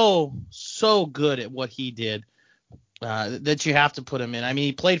so good at what he did that you have to put him in. I mean,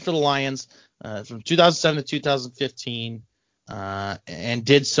 he played for the Lions from 2007 to 2015 and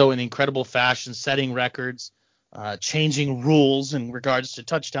did so in incredible fashion, setting records, changing rules in regards to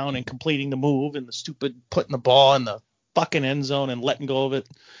touchdown and completing the move and the stupid putting the ball in the fucking end zone and letting go of it.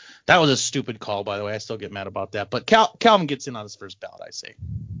 That was a stupid call, by the way. I still get mad about that. But Calvin gets in on his first ballot, I say.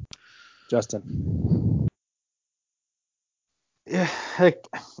 Justin. Yeah,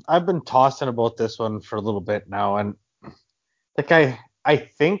 I've been tossing about this one for a little bit now, and I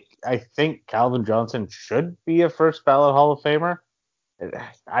think Calvin Johnson should be a first ballot Hall of Famer.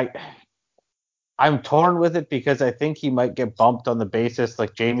 I'm torn with it because I think he might get bumped on the basis,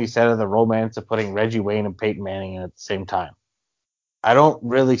 like Jamie said, of the romance of putting Reggie Wayne and Peyton Manning in at the same time. I don't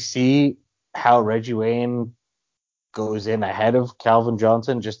really see how Reggie Wayne goes in ahead of Calvin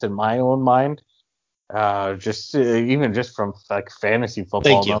Johnson, just in my own mind. Even just from like fantasy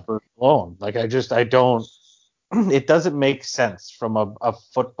football numbers alone. Like I don't. It doesn't make sense from a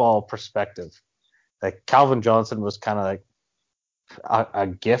football perspective. Like Calvin Johnson was kind of like a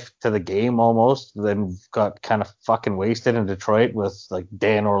gift to the game almost, then got kind of fucking wasted in Detroit with like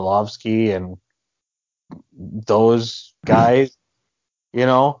Dan Orlovsky and those guys,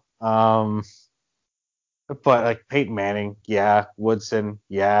 but like Peyton Manning, yeah, Woodson,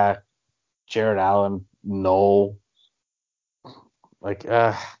 yeah, Jared Allen, no, like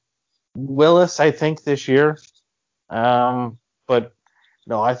Willis, I think this year, but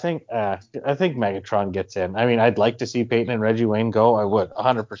no, I think Megatron gets in. I mean, I'd like to see Peyton and Reggie Wayne go. I would,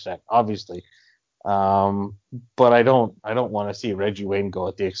 100%, obviously. But I don't want to see Reggie Wayne go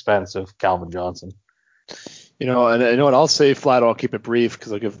at the expense of Calvin Johnson. And I know what I'll say flat out. I'll keep it brief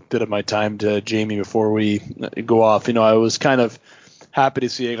because I'll give a bit of my time to Jamie before we go off. I was kind of happy to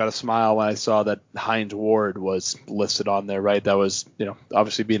see I got a smile when I saw that Hines Ward was listed on there, right? That was,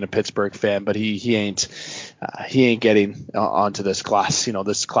 obviously being a Pittsburgh fan, but he ain't getting onto this class.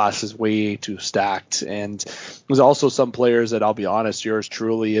 This class is way too stacked. And there's also some players that I'll be honest, yours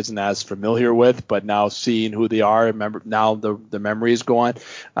truly isn't as familiar with, but now seeing who they are, remember now the memory is gone.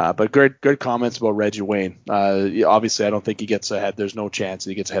 But good comments about Reggie Wayne. Obviously I don't think he gets ahead. There's no chance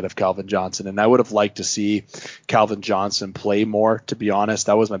that he gets ahead of Calvin Johnson. And I would have liked to see Calvin Johnson play more, to be honest.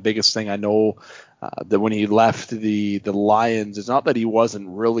 That was my biggest thing. I know that when he left the Lions, it's not that he wasn't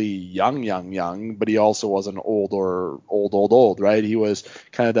really young, but he also wasn't old, right? He was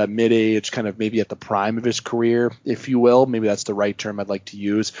kind of that mid-age, kind of maybe at the prime of his career, if you will. Maybe that's the right term I'd like to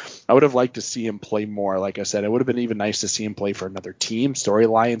use. I would have liked to see him play more. Like I said, it would have been even nice to see him play for another team,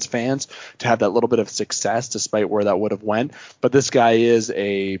 Lions fans, to have that little bit of success despite where that would have went. But this guy is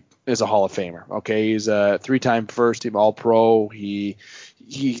a Hall of Famer. Okay, he's a 3-time first team All-Pro. He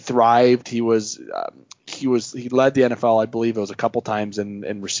thrived. He led the NFL, I believe it was a couple times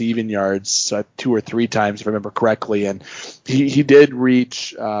in receiving yards, 2 or 3 times if I remember correctly, and he did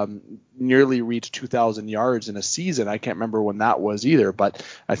nearly reach 2,000 yards in a season. I can't remember when that was either, but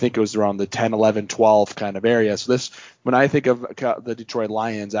I think it was around the 10, 11, 12 kind of area. So when I think of the Detroit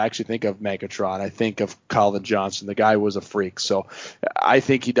Lions, I actually think of Megatron. I think of Calvin Johnson. The guy was a freak. So I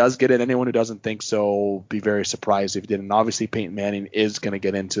think he does get in. Anyone who doesn't think so, be very surprised if he didn't. Obviously, Peyton Manning is going to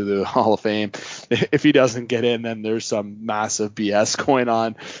get into the Hall of Fame. If he doesn't get in, then there's some massive BS going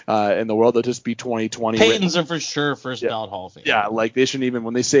on in the world. It'll just be 2020. Peyton's are for sure first ballot Hall of Fame. Yeah, like they shouldn't even,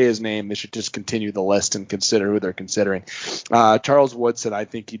 when they say his name, they should just continue the list and consider who they're considering. Charles Woodson, I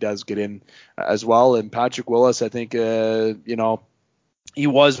think he does get in as well. And Patrick Willis, I think, he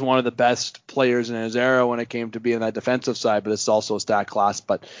was one of the best players in his era when it came to being that defensive side, but it's also a stat class.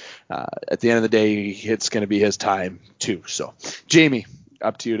 But at the end of the day, it's going to be his time too. So, Jamie,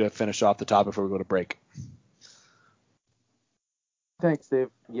 up to you to finish off the topic before we go to break. Thanks, Dave.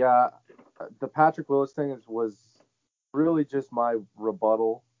 Yeah, the Patrick Willis thing was really just my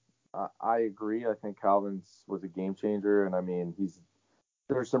rebuttal. I agree. I think Calvin's was a game changer, and I mean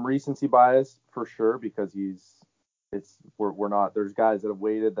there's some recency bias for sure because we're not, there's guys that have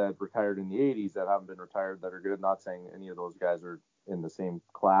waited that retired in the 80s that haven't been retired that are good. Not saying any of those guys are in the same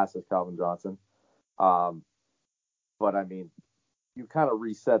class as Calvin Johnson, but I mean, you kind of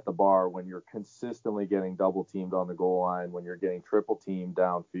reset the bar when you're consistently getting double teamed on the goal line, when you're getting triple teamed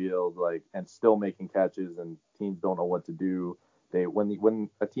downfield, like, and still making catches, and teams don't know what to do. When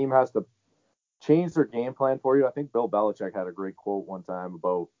a team has to change their game plan for you, I think Bill Belichick had a great quote one time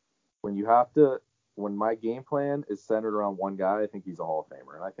about when my game plan is centered around one guy, I think he's a Hall of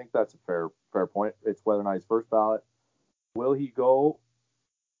Famer. And I think that's a fair point. It's whether or not he's first ballot. Will he go?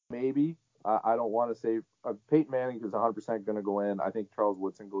 Maybe. I don't want to say Peyton Manning is 100% going to go in. I think Charles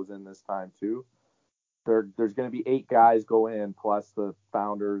Woodson goes in this time too. There's going to be 8 guys go in plus the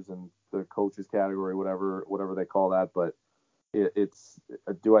founders and the coaches category, whatever they call that. But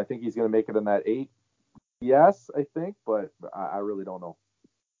do I think he's going to make it in that 8? Yes, I think, but I really don't know.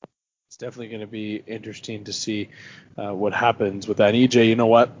 It's definitely going to be interesting to see what happens with that. EJ, you know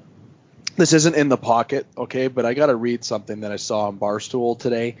what? This isn't in the pocket, okay, but I got to read something that I saw on Barstool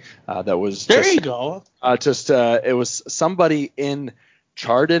today. That was there. You go. It was somebody in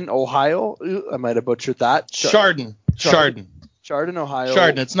Chardon, Ohio. I might have butchered that. Chardon, Ohio.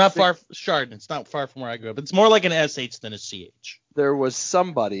 Chardon. It's not far. Chardon. It's not far from where I grew up. It's more like an SH than a CH. There was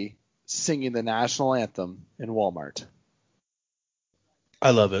somebody singing the national anthem in Walmart. I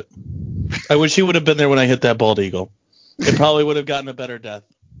love it. I wish he would have been there when I hit that bald eagle. It probably would have gotten a better death.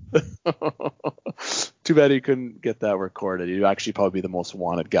 Too bad he couldn't get that recorded. He'd actually probably be the most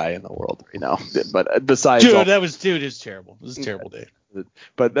wanted guy in the world right now. But besides, it's terrible. It was a terrible day.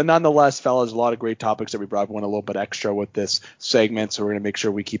 But nonetheless, fellas, a lot of great topics that we brought. We went a little bit extra with this segment, so we're going to make sure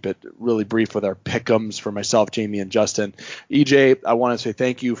we keep it really brief with our pick'ems for myself, Jamie, and Justin. EJ, I want to say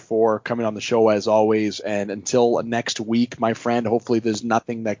thank you for coming on the show as always. And until next week, my friend, hopefully there's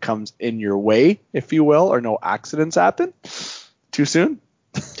nothing that comes in your way, if you will, or no accidents happen. Too soon?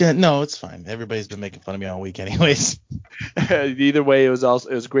 Yeah, no, it's fine. Everybody's been making fun of me all week anyways. Either way, it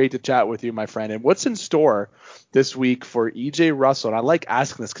was great to chat with you, my friend. And what's in store this week for EJ Russell? And I like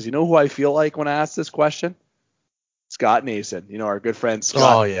asking this because you know who I feel like when I ask this question? Scott Nason, our good friend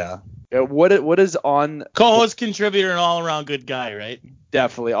Scott. Oh, yeah. What is on? Co-host, contributor, and all-around good guy, right?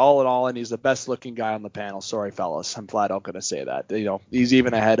 Definitely, all in all, and he's the best-looking guy on the panel. Sorry, fellas, I'm flat out going to say that. He's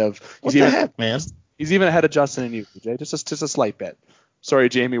even ahead of. What the heck, man? He's even ahead of Justin and you, EJ. Just a slight bit. Sorry,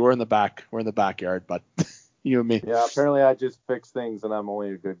 Jamie, we're in the back. We're in the backyard, but you and me. Yeah, apparently I just fix things, and I'm only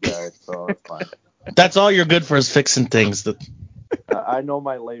a good guy, so it's fine. That's all you're good for is fixing things. I know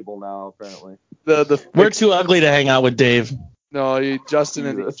my label now, apparently. We're too ugly to hang out with Dave. No, Justin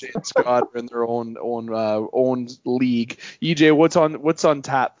and EJ and Scott are in their own league. EJ, what's on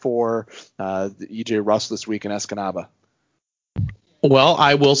tap for EJ Russell this week in Escanaba? Well,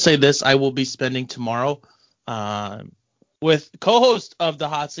 I will say this: I will be spending tomorrow with co-host of the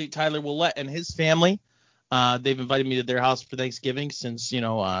Hot Seat, Tyler Willett, and his family. They've invited me to their house for Thanksgiving since,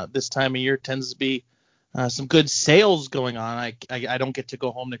 this time of year tends to be some good sales going on. I don't get to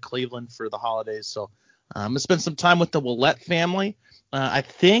go home to Cleveland for the holidays, so I'm going to spend some time with the Willett family. I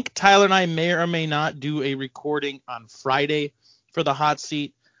think Tyler and I may or may not do a recording on Friday for the Hot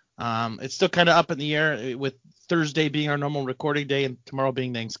Seat. It's still kind of up in the air with Thursday being our normal recording day and tomorrow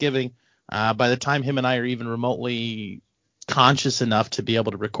being Thanksgiving. By the time him and I are even remotely conscious enough to be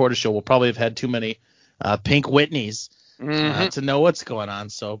able to record a show, we'll probably have had too many Pink Whitneys to know what's going on.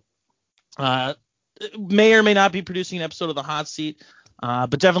 So may or may not be producing an episode of the Hot Seat, but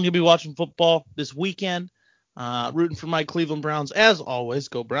definitely gonna be watching football this weekend, rooting for my Cleveland Browns as always.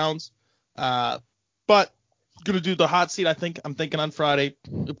 Go Browns. But gonna do the Hot Seat. I'm thinking on Friday,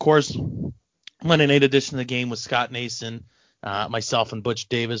 of course, Monday night edition of the game with Scott Nason, myself and Butch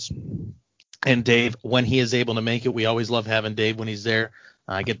Davis. and Dave when he is able to make it. We always love having Dave when he's there,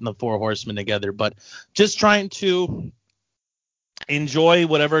 getting the four horsemen together. But just trying to enjoy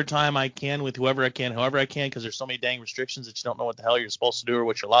whatever time I can with whoever I can, however I can, because there's so many dang restrictions that you don't know what the hell you're supposed to do or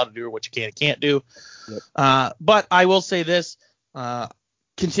what you're allowed to do or what you can and can't do. Yep. But I will say this.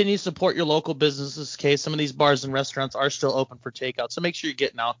 Continue to support your local businesses. Okay, some of these bars and restaurants are still open for takeout, so make sure you're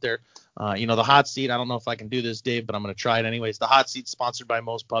getting out there. The Hot Seat, I don't know if I can do this, Dave, but I'm going to try it anyways. The Hot Seat, sponsored by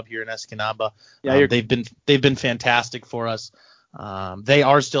Moe's Pub here in Escanaba. Yeah, they've been fantastic for us. They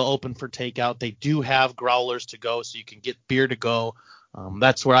are still open for takeout. They do have growlers to go, so you can get beer to go.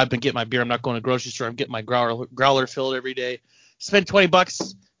 That's where I've been getting my beer. I'm not going to the grocery store. I'm getting my growler filled every day. Spend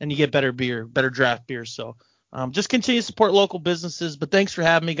 $20 and you get better beer, better draft beer. So just continue to support local businesses. But thanks for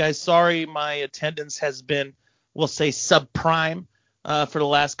having me, guys. Sorry my attendance has been, we'll say, subprime for the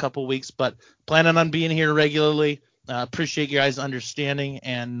last couple weeks, but planning on being here regularly. Appreciate you guys' understanding,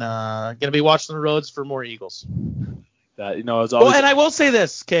 and going to be watching the roads for more Eagles. As always. And I will say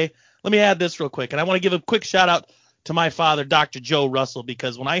this, okay? Let me add this real quick, and I want to give a quick shout out to my father, Dr. Joe Russell,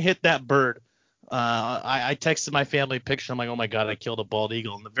 because when I hit that bird, I texted my family a picture. I'm like, oh my God, I killed a bald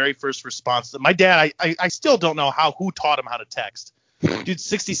eagle. And the very first response, my dad, I still don't know who taught him how to text. Dude's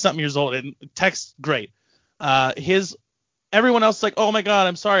 60-something years old and text great. Everyone else is like, oh my God,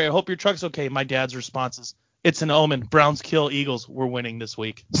 I'm sorry. I hope your truck's okay. My dad's response is, it's an omen. Browns kill Eagles. We're winning this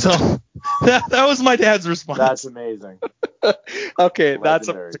week. So that was my dad's response. That's amazing. Okay,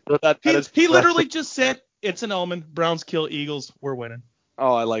 he literally just said, it's an omen. Browns kill Eagles. We're winning.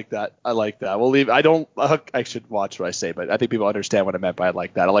 Oh, I like that. We'll leave. I should watch what I say, but I think people understand what I meant by I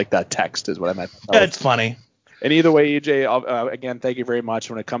like that. I like that text is what I meant. Yeah, it's funny. And either way, EJ, again, thank you very much.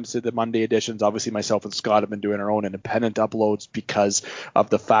 When it comes to the Monday editions, obviously myself and Scott have been doing our own independent uploads because of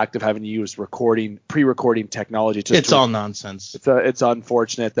the fact of having to use pre-recording technology. It's all nonsense. It's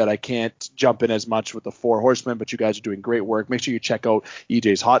unfortunate that I can't jump in as much with the Four Horsemen, but you guys are doing great work. Make sure you check out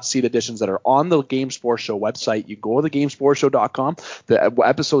EJ's Hot Seat editions that are on the Game Sports Show website. You go to thegamesportshow.com. The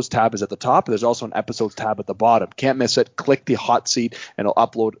episodes tab is at the top. There's also an episodes tab at the bottom. Can't miss it. Click the Hot Seat, and it'll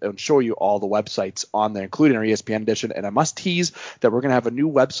upload and show you all the websites on there, including our ESPN edition. And I must tease that we're going to have a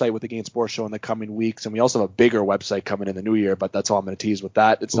new website with the Game Sports Show in the coming weeks, and we also have a bigger website coming in the new year, but that's all I'm going to tease with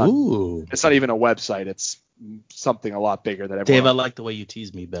that. It's not even a website. It's something a lot bigger than everyone. Dave, I like the way you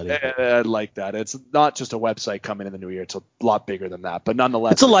tease me, buddy. I like that. It's not just a website coming in the new year. It's a lot bigger than that, but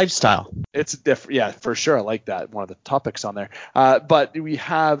nonetheless, it's a lifestyle. It's different. Yeah, for sure. I like that. One of the topics on there. But we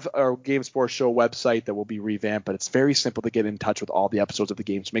have our Game Sports Show website that will be revamped, but it's very simple to get in touch with all the episodes of the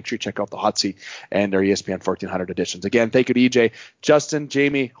game. So make sure you check out the Hot Seat and our ESPN 1400 editions. Again, thank you to EJ. Justin,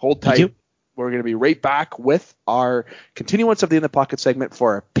 Jamie, hold tight. Thank you. We're going to be right back with our continuance of the In the Pocket segment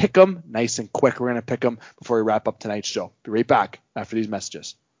for our pick 'em. Nice and quick. We're going to pick 'em before we wrap up tonight's show. Be right back after these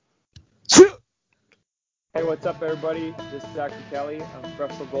messages. Hey, what's up, everybody? This is Zachary Kelly. I'm a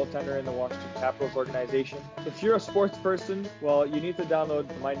professional goaltender in the Washington Capitals organization. If you're a sports person, well, you need to download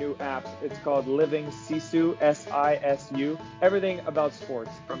my new app. It's called Living Sisu, SISU. Everything about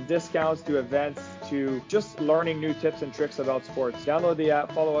sports, from discounts to events to just learning new tips and tricks about sports. Download the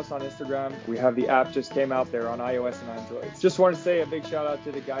app. Follow us on Instagram. We have the app just came out there on iOS and Android. Just want to say a big shout out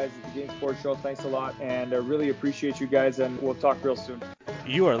to the guys at the Game Sports Show. Thanks a lot, and I really appreciate you guys, and we'll talk real soon.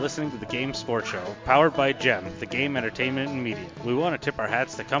 You are listening to the Game Sports Show, powered by GEM, the Game Entertainment and Media. We want to tip our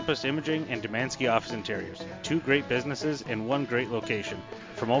hats to Compass Imaging and Demansky Office Interiors, two great businesses in one great location.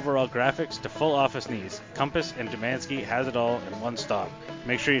 From overall graphics to full office needs, Compass and Demansky has it all in one stop.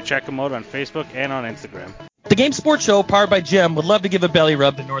 Make sure you check them out on Facebook and on Instagram. The Game Sports Show, powered by GEM, would love to give a belly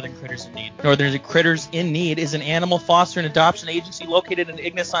rub to Northern Critters in Need. Northern Critters in Need is an animal foster and adoption agency located in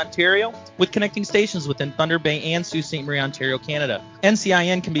Ignis, Ontario, with connecting stations within Thunder Bay and Sault Ste. Marie, Ontario, Canada.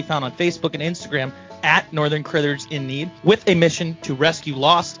 NCIN can be found on Facebook and Instagram at Northern Critters in Need, with a mission to rescue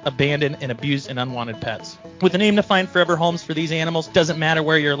lost, abandoned, and abused and unwanted pets. With an aim to find forever homes for these animals, doesn't matter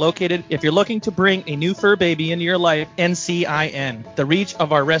where you're located. If you're looking to bring a new fur baby into your life, NCIN. The reach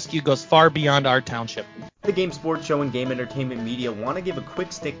of our rescue goes far beyond our township. The Game Sports Show and Game Entertainment Media want to give a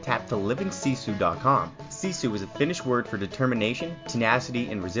quick stick tap to livingsisu.com. Sisu is a Finnish word for determination, tenacity,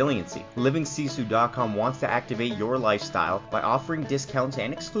 and resiliency. Livingsisu.com wants to activate your lifestyle by offering discounts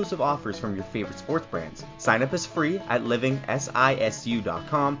and exclusive offers from your favorite sports brands. Sign up as free at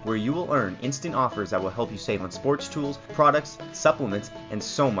livingsisu.com, where you will earn instant offers that will help you save on sports tools, products, supplements, and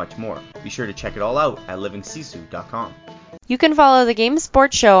so much more. Be sure to check it all out at livingsisu.com. You can follow the Game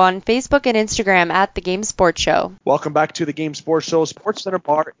Sports Show on Facebook and Instagram at the Game Sports Show. Welcome back to the Game Sports Show, Sportscenter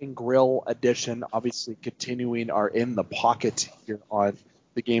Bar and Grill edition. Obviously, continuing our In the Pocket here on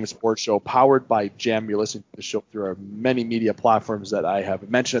the Game Sports Show, powered by GEM. You're listening to the show through our many media platforms that I have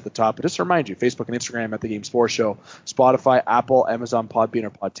mentioned at the top. But just to remind you, Facebook and Instagram at the Game Sports Show, Spotify, Apple, Amazon, Podbean, or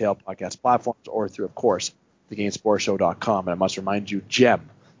Podtail podcast platforms, or through, of course, thegamesportshow.com. And I must remind you, GEM,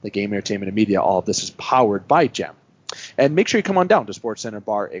 the Game Entertainment and Media, all of this is powered by GEM. And make sure you come on down to Sportscenter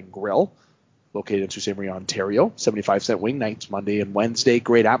Bar and Grill, located in Sault Ste. Marie, Ontario. 75-cent wing nights, Monday and Wednesday.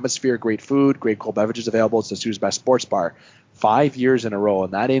 Great atmosphere, great food, great cold beverages available. It's the Sioux's best sports bar. 5 years in a row,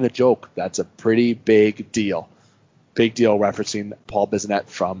 and that ain't a joke. That's a pretty big deal. Big deal referencing Paul Bissonnette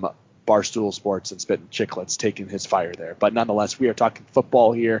from Barstool Sports and Spittin' Chicklets taking his fire there. But nonetheless, we are talking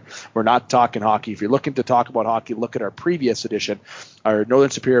football here. We're not talking hockey. If you're looking to talk about hockey, look at our previous edition, our Northern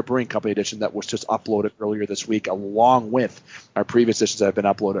Superior Brewing Company edition that was just uploaded earlier this week, along with our previous editions that have been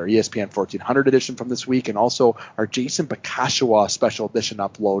uploaded, our ESPN 1400 edition from this week, and also our Jason Bacashawa special edition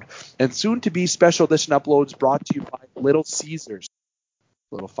upload, and soon to be special edition uploads brought to you by Little Caesars.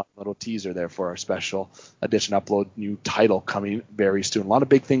 Little teaser there for our special edition upload, new title coming very soon. A lot of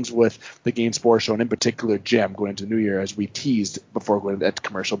big things with the Game Sports Show, and in particular GEM going into the new year, as we teased before going into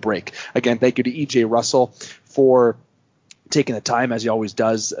commercial break. Again, thank you to EJ Russell for taking the time, as he always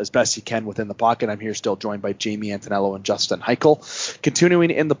does, as best he can within the pocket. I'm here still joined by Jamie Antonello and Justin Heichel.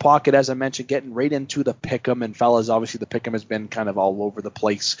 Continuing in the pocket, as I mentioned, getting right into the pick'em. And fellas, obviously the pick'em has been kind of all over the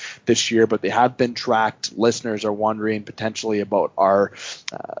place this year, but they have been tracked. Listeners are wondering potentially about our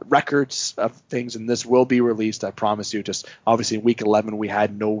records of things, and this will be released, I promise you. Just obviously in week 11 we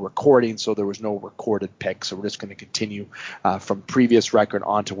had no recording, so there was no recorded pick. So we're just going to continue from previous record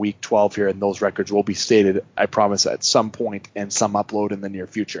on to week 12 here, and those records will be stated, I promise, at some point and some upload in the near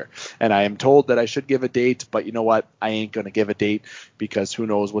future. And I am told that I should give a date, but you know what? I ain't going to give a date, because who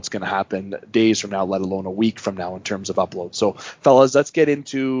knows what's going to happen days from now, let alone a week from now in terms of upload. So fellas, let's get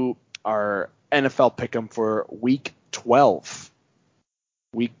into our NFL pick'em for week 12.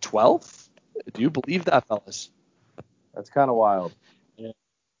 Week 12? Do you believe that, fellas? That's kind of wild. Yeah.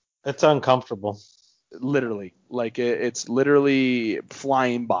 It's uncomfortable. Literally, like it's literally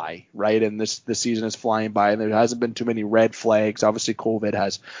flying by, right? And this season is flying by, and there hasn't been too many red flags. Obviously, COVID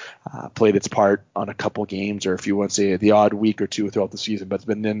has played its part on a couple games, or if you want to say the odd week or two throughout the season. But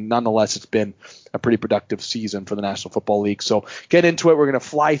nonetheless, it's been a pretty productive season for the National Football League. So get into it. We're going to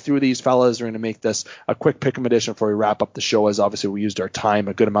fly through these, fellas. We're going to make this a quick pick'em edition before we wrap up the show, as obviously we used a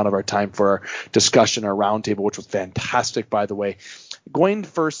good amount of our time for our discussion, our roundtable, which was fantastic, by the way. Going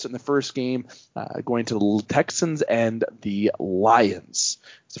first in the first game, going to the Texans and the Lions.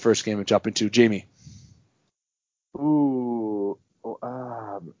 It's the first game we jump into. Jamie. Ooh,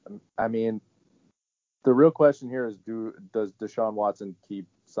 I mean, the real question here is, does Deshaun Watson keep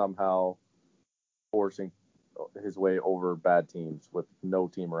somehow forcing his way over bad teams with no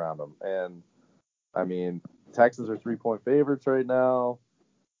team around him? And I mean, Texans are 3-point favorites right now.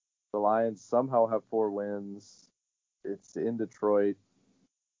 The Lions somehow have 4 wins. It's in Detroit,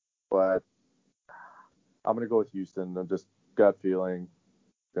 but I'm going to go with Houston. I'm just gut feeling,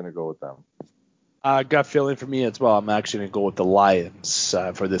 going to go with them. Gut feeling for me as well. I'm actually going to go with the Lions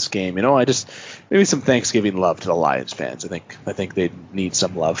for this game. You know, maybe some Thanksgiving love to the Lions fans. I think they need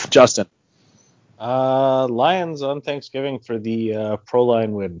some love. Justin. Lions on Thanksgiving for the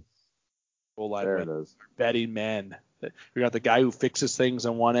Pro-Line win. Pro-Line there win. It is. Betting man. We got the guy who fixes things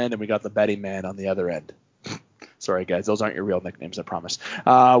on one end, and we got the betting man on the other end. Sorry, guys. Those aren't your real nicknames, I promise.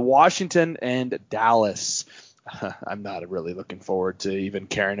 Washington and Dallas. I'm not really looking forward to even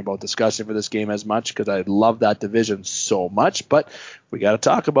caring about discussing for this game as much, because I love that division so much, but we got to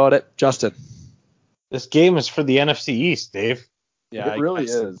talk about it. Justin. This game is for the NFC East, Dave. Yeah, it really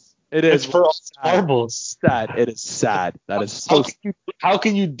is. It is. It's for marbles. Sad. It is sad. That is so. How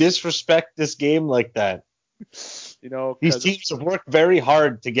can you disrespect this game like that? You know, these teams have worked very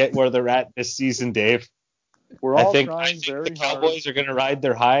hard to get where they're at this season, Dave. I think the Cowboys are going to ride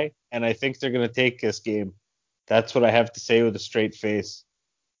their high, and I think they're going to take this game. That's what I have to say with a straight face.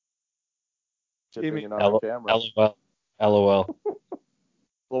 Jamie, LOL.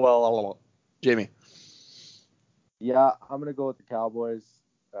 LOL. Jamie. Yeah, I'm going to go with the Cowboys.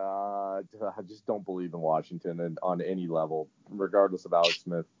 I just don't believe in Washington on any level, regardless of Alex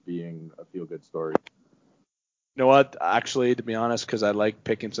Smith being a feel-good story. You know what? Actually, to be honest, because I like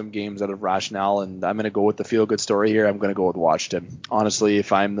picking some games out of rationale, and I'm going to go with the feel-good story here. I'm going to go with Washington. Honestly,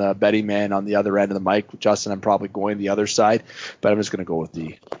 if I'm the betting man on the other end of the mic with Justin, I'm probably going the other side, but I'm just going to go with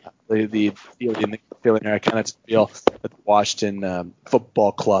the feeling here. I kind of feel that the Washington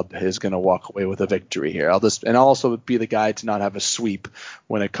Football Club is going to walk away with a victory here. I'll also be the guy to not have a sweep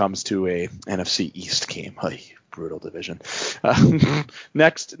when it comes to a NFC East game. brutal division.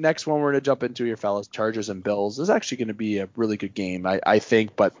 Next one we're going to jump into here, fellas. Chargers and Bills. This is actually going to be a really good game, I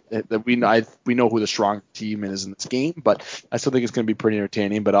think. But we know who the strong team is in this game, but I still think it's going to be pretty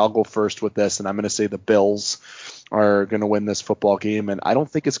entertaining. But I'll go first with this, and I'm going to say the Bills are going to win this football game, and I don't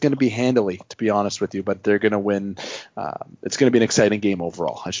think it's going to be handily, to be honest with you, but they're going to win. It's going to be an exciting game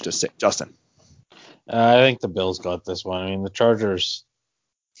overall, I should just say. Justin. I think the Bills got this one. I mean, the Chargers,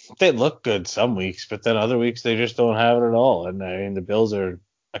 they look good some weeks, but then other weeks they just don't have it at all. And I mean, the Bills are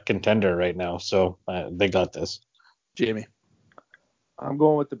a contender right now, so they got this. Jamie. I'm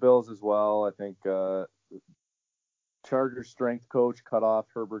going with the Bills as well. I think Chargers strength coach cut off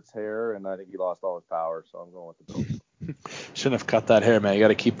Herbert's hair, and I think he lost all his power, so I'm going with the Bills. Shouldn't have cut that hair, man. You got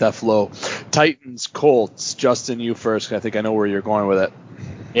to keep that flow. Titans, Colts. Justin, you first. I think I know where you're going with it.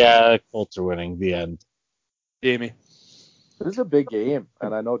 Yeah, Colts are winning. The end. Jamie. This is a big game,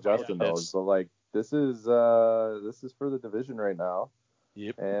 and I know Justin knows, but like this is for the division right now.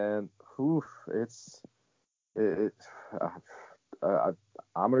 Yep. And I'm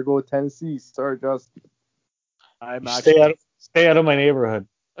gonna go with Tennessee. Sorry, Justin. Stay out of my neighborhood.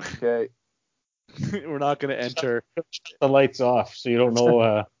 Okay. We're not gonna enter. Shut the lights off, so you don't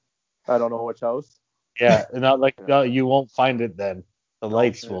know. I don't know which house. Yeah, not like you won't find it then. The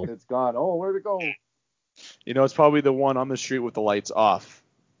lights will. It's gone. Oh, where'd it go? It's probably the one on the street with the lights off.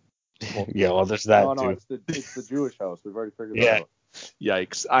 Yeah, well, there's that no, too. It's the Jewish house. We've already figured that out.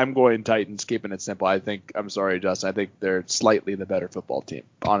 Yikes. I'm going Titans, keeping it simple. I'm sorry, Justin. I think they're slightly the better football team.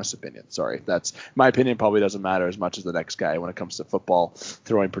 Honest opinion. Sorry. That's my opinion. Probably doesn't matter as much as the next guy when it comes to football,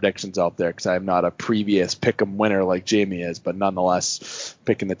 throwing predictions out there, because I'm not a previous pick 'em winner like Jamie is, but nonetheless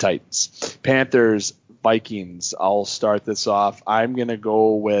picking the Titans. Panthers, Vikings. I'll start this off. I'm going to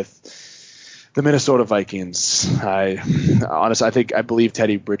go with the Minnesota Vikings. I believe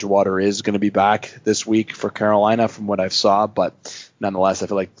Teddy Bridgewater is going to be back this week for Carolina from what I saw, but nonetheless, I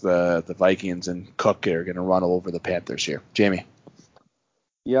feel like the Vikings and Cook are going to run all over the Panthers here. Jamie.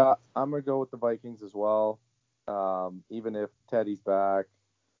 Yeah, I'm going to go with the Vikings as well. Even if Teddy's back.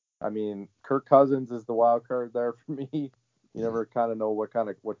 I mean, Kirk Cousins is the wild card there for me. You never kind of know what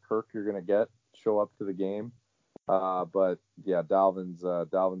Kirk you're going to get show up to the game. But yeah, Dalvin's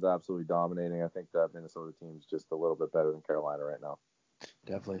absolutely dominating. I think that Minnesota team's just a little bit better than Carolina right now.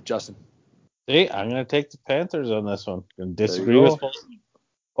 Definitely. Justin. See, I'm going to take the Panthers on this one. I'm going to disagree with both.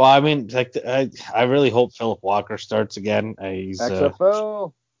 Well, I mean, I really hope Philip Walker starts again. He's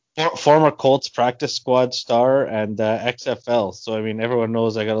XFL. Former Colts practice squad star and XFL. So, I mean, everyone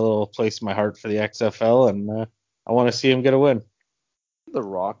knows I got a little place in my heart for the XFL, and I want to see him get a win. The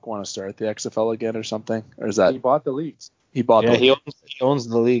Rock want to start the XFL again or something? Or is that he bought the league? He owns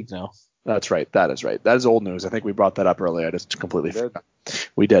the league now. That's right. That is right. That is old news. I think we brought that up earlier. I just completely forgot.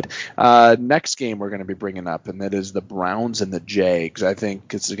 We did. Next game we're going to be bringing up, and that is the Browns and the Jags. I think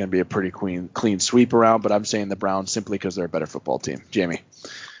this is going to be a pretty clean sweep around, but I'm saying the Browns simply because they're a better football team. Jamie.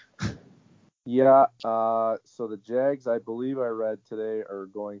 Yeah. So the Jags, I believe I read today, are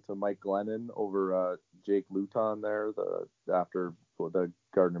going to Mike Glennon over Jake Luton there after the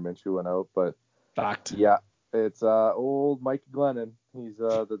Gardner Minshew went out. But fact. Yeah, it's old Mike Glennon. He's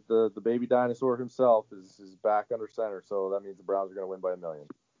the baby dinosaur himself is back under center. So that means the Browns are going to win by 1 million.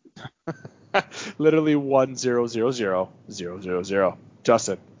 Literally 1-0-0-0-0-0-0.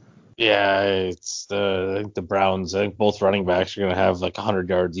 Justin. Yeah, I think the Browns. I think both running backs are going to have like 100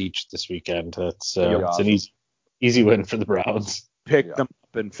 yards each this weekend. It's an easy win for the Browns. Pick them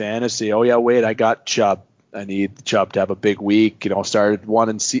up in fantasy. Oh yeah, wait, I got Chubb. I need Chubb to have a big week. Started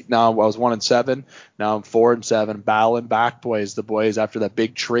 1-7. Now I was 1-7. Now I'm 4-7. Battling back, boys. The boys after that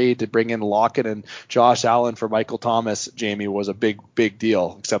big trade to bring in Lockett and Josh Allen for Michael Thomas. Jamie was a big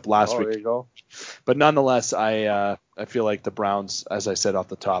deal. Except last week. There you go. But nonetheless, I feel like the Browns, as I said off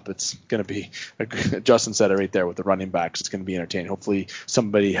the top, it's going to be. Justin said it right there with the running backs. It's going to be entertaining. Hopefully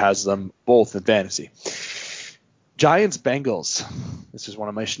somebody has them both in fantasy. Giants Bengals. This is one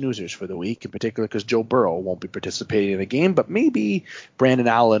of my snoozers for the week, in particular because Joe Burrow won't be participating in the game, but maybe Brandon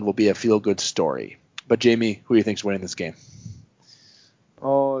Allen will be a feel-good story. But Jamie, who do you think's winning this game?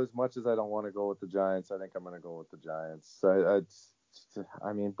 Oh, as much as I don't want to go with the Giants, I think I'm going to go with the Giants.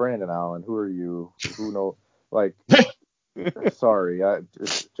 I mean, Brandon Allen, who are you? Who know? Like, sorry,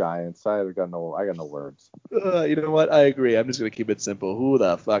 it's Giants. I got no words. You know what? I agree. I'm just going to keep it simple. Who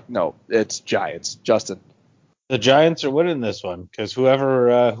the fuck? No, it's Giants. Justin. The Giants are winning this one because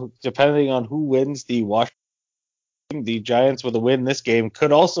whoever, depending on who wins the Washington, the Giants with a win this game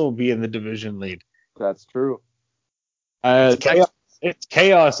could also be in the division lead. That's true. It's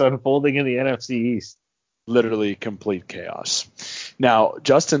chaos unfolding in the NFC East. Literally complete chaos. Now,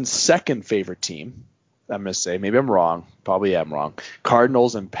 Justin's second favorite team, I'm going to say, maybe I'm wrong. Probably am wrong.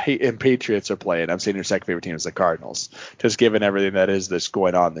 Cardinals and Patriots are playing. I'm saying your second favorite team is the Cardinals, just given everything that's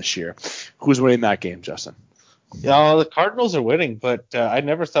going on this year. Who's winning that game, Justin? Yeah, the Cardinals are winning, but I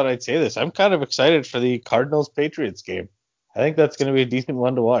never thought I'd say this. I'm kind of excited for the Cardinals-Patriots game. I think that's going to be a decent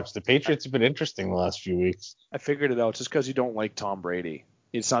one to watch. The Patriots have been interesting the last few weeks. I figured it out just because you don't like Tom Brady.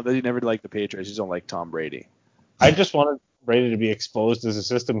 It's not that you never like the Patriots. You just don't like Tom Brady. I just wanted Brady to be exposed as a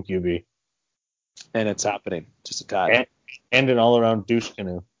system QB. And it's happening. Just a tad. And an all-around douche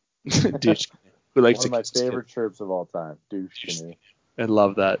canoe. Douche canoe. Who likes one of my favorite chirps of all time. Douche canoe. I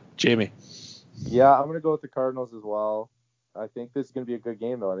love that. Jamie. Yeah, I'm going to go with the Cardinals as well. I think this is going to be a good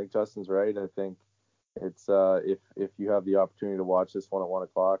game, though. I think Justin's right. I think it's if you have the opportunity to watch this one at 1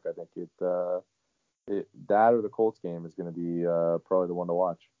 o'clock, I think that or the Colts game is going to be probably the one to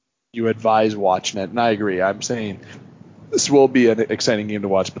watch. You advise watching it, and I agree. I'm saying this will be an exciting game to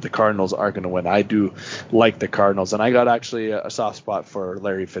watch, but the Cardinals are going to win. I do like the Cardinals, and I got actually a soft spot for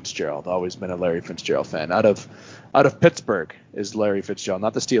Larry Fitzgerald. Always been a Larry Fitzgerald fan. Out of Pittsburgh is Larry Fitzgerald,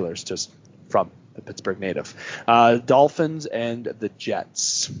 not the Steelers, just from the Pittsburgh native. Dolphins and the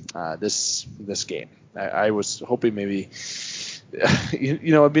Jets. This game. I was hoping maybe,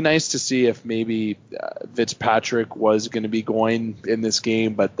 it'd be nice to see if maybe Fitzpatrick was going to be going in this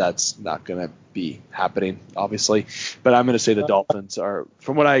game, but that's not going to be happening, obviously. But I'm going to say the Dolphins are,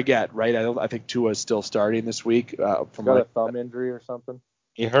 from what I get, right? I think Tua is still starting this week. From got a thumb injury or something?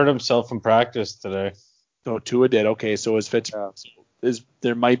 He hurt himself in practice today. So Tua did. Okay, so is Fitz? Yeah.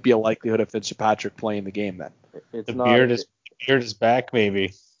 There might be a likelihood of Fitzpatrick playing the game then. The beard is back,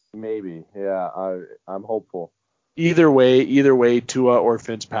 maybe. Maybe, yeah. I'm hopeful. Either way, Tua or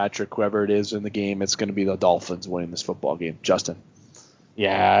Fitzpatrick, whoever it is in the game, it's going to be the Dolphins winning this football game. Justin.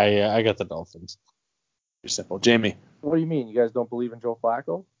 Yeah, I got the Dolphins. Pretty simple. Jamie. What do you mean? You guys don't believe in Joe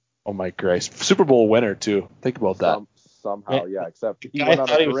Flacco? Oh my Christ! Super Bowl winner too. Think about that. Somehow, yeah. Except he went on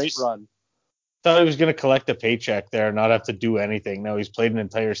a great run. Thought he was going to collect a paycheck there and not have to do anything. No, he's played an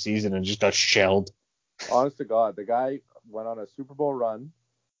entire season and just got shelled. Honest to God, the guy went on a Super Bowl run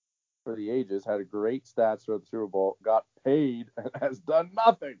for the ages, had a great stats throughout the Super Bowl, got paid, and has done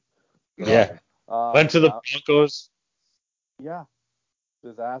nothing. Yeah. Went to the Broncos. Yeah.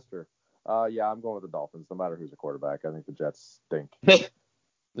 Disaster. Yeah, I'm going with the Dolphins, no matter who's a quarterback. I think the Jets stink.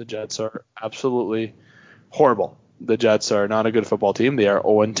 The Jets are absolutely horrible. The Jets are not a good football team. They are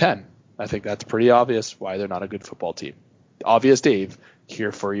 0-10. I think that's pretty obvious why they're not a good football team. Obvious Dave,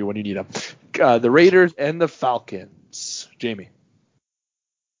 here for you when you need them. The Raiders and the Falcons. Jamie.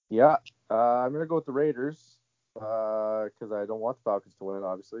 Yeah, I'm going to go with the Raiders because I don't want the Falcons to win,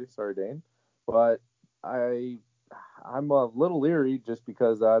 obviously. Sorry, Dane. But I'm a little leery just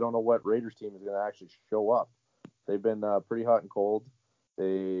because I don't know what Raiders team is going to actually show up. They've been pretty hot and cold.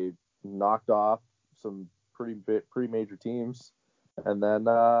 They knocked off some pretty major teams. And then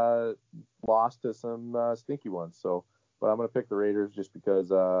lost to some stinky ones. But I'm going to pick the Raiders just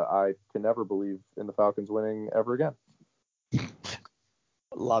because I can never believe in the Falcons winning ever again.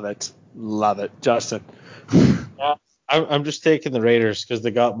 Love it. Justin. Yeah, I'm just taking the Raiders because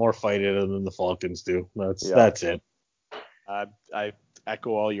they got more fight in them than the Falcons do. That's it. I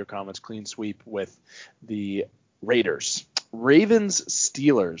echo all your comments. Clean sweep with the Raiders. Ravens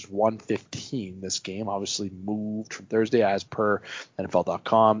Steelers 1:15. This game obviously moved from Thursday as per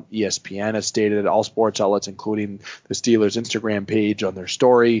NFL.com. ESPN has stated all sports outlets, including the Steelers Instagram page on their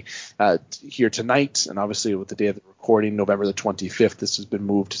story here tonight. And obviously with the day of the recording, November the 25th, this has been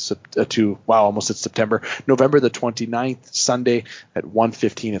moved to almost it's September. November the 29th, Sunday at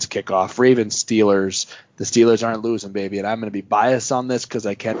 1:15. It's kickoff. Ravens Steelers. The Steelers aren't losing, baby. And I'm going to be biased on this because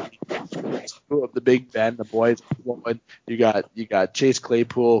I can't. The Big Ben, the boys. You got Chase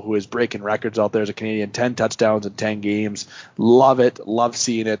Claypool, who is breaking records out there as a Canadian, 10 touchdowns in 10 games. Love it. Love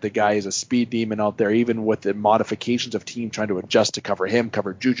seeing it. The guy is a speed demon out there, even with the modifications of team trying to adjust to cover him,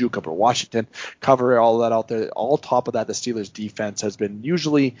 cover Juju, cover Washington, cover all that out there. All top of that, the Steelers defense has been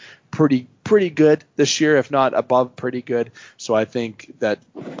usually pretty good this year, if not above pretty good. So I think that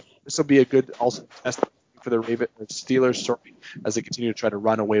this will be a good also test for the Steelers story as they continue to try to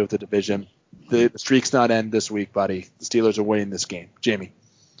run away with the division. The streak's not end this week, buddy. The Steelers are winning this game. Jamie.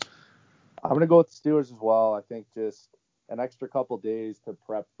 I'm going to go with the Steelers as well. I think just an extra couple days to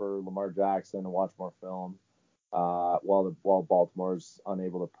prep for Lamar Jackson and watch more film while Baltimore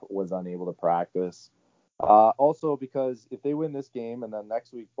was unable to practice. Also, because if they win this game and then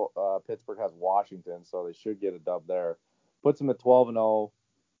next week Pittsburgh has Washington, so they should get a dub there. Puts them at 12-0.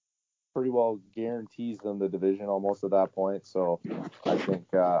 Pretty well guarantees them the division almost at that point. So I think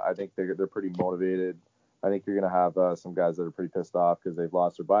they're pretty motivated. I think you're going to have some guys that are pretty pissed off because they've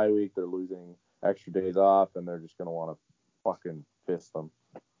lost their bye week. They're losing extra days off, and they're just going to want to fucking fist them.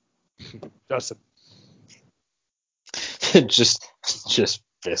 Justin. just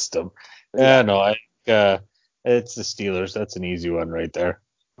fist them. Yeah, no, it's the Steelers. That's an easy one right there.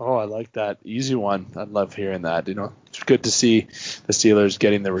 Oh, I like that. Easy one. I love hearing that. It's good to see the Steelers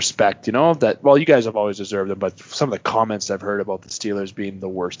getting the respect, that, well, you guys have always deserved them, but some of the comments I've heard about the Steelers being the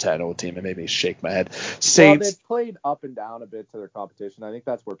worst 10-0 team, it made me shake my head. Well, they've played up and down a bit to their competition. I think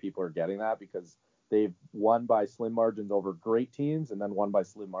that's where people are getting that because they've won by slim margins over great teams and then won by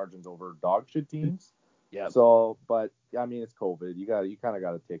slim margins over dog shit teams. Yeah. So, but, I mean, it's COVID. You kind of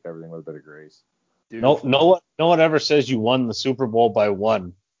got to take everything with a bit of grace. Dude. No one ever says you won the Super Bowl by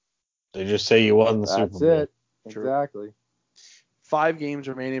one. They just say you won the Super Bowl. That's it. True. Exactly. 5 games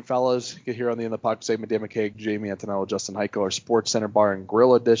remaining, fellas. You can hear on the In the Pocket segment, Dan McKay, Jamie Antonello, Justin Heiko, our SportsCenter Bar and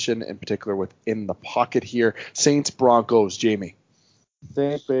Grill edition, in particular with In the Pocket here. Saints, Broncos, Jamie.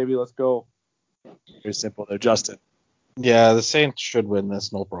 Saints, baby, let's go. Very simple there, Justin. Yeah, the Saints should win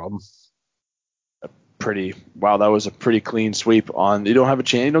this, no problem. Wow, that was a pretty clean sweep on. You don't have a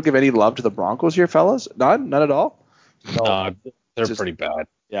chance. You don't give any love to the Broncos here, fellas? None at all? No, they're pretty bad.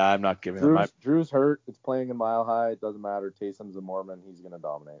 Yeah, I'm not giving them. Drew's hurt. It's playing in Mile High. It doesn't matter. Taysom's a Mormon. He's going to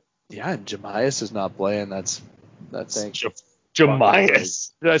dominate. Yeah, and Jamias is not playing. That's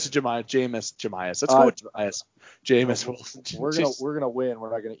Jamias. I said Jamias. Let's go with Jamias. Jameis. We're gonna win.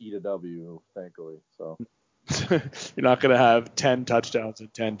 We're not gonna eat a W, thankfully. So you're not gonna have 10 touchdowns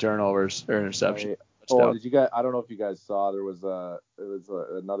and 10 turnovers or interceptions. Did you guys? I don't know if you guys saw. There was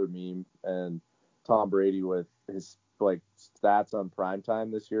another meme and Tom Brady with his stats on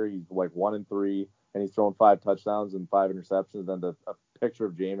primetime this year. He's 1-3 and he's thrown 5 touchdowns and 5 interceptions. And a picture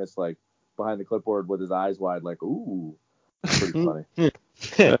of Jameis behind the clipboard with his eyes wide, ooh, pretty funny.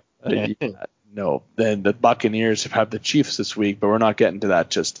 No, then the Buccaneers have the Chiefs this week, but we're not getting to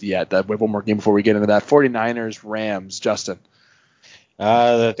that just yet. We have one more game before we get into that. 49ers, Rams, Justin.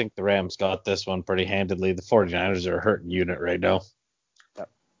 I think the Rams got this one pretty handedly. The 49ers are a hurting unit right now. Yep.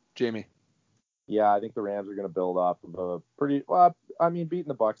 Jamie. Yeah, I think the Rams are going to build off of a pretty, well, I mean, beating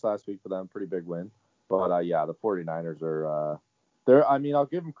the Bucs last week for them, pretty big win. But yeah, the 49ers are, I'll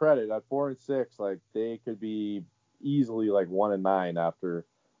give them credit at 4-6. They could be easily 1-9 after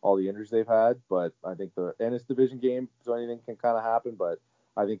all the injuries they've had. But I think and it's division game, so anything can kind of happen. But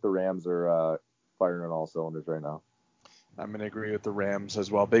I think the Rams are firing on all cylinders right now. I'm going to agree with the Rams as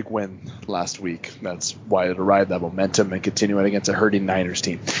well. Big win last week. That's why it'll ride that momentum and continue it against a hurting Niners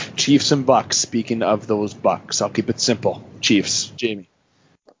team. Chiefs and Bucks. Speaking of those Bucks, I'll keep it simple. Chiefs. Jamie.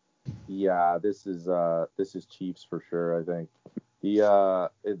 Yeah, this is Chiefs for sure. I think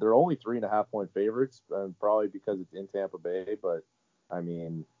they're only 3.5 point favorites, and probably because it's in Tampa Bay. But I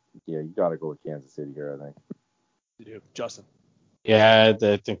mean, yeah, you got to go with Kansas City here. I think. You do, Justin. Yeah,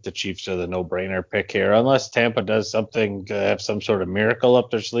 I think the Chiefs are the no-brainer pick here, unless Tampa does something to have some sort of miracle up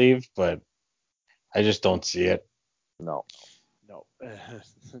their sleeve, but I just don't see it. No.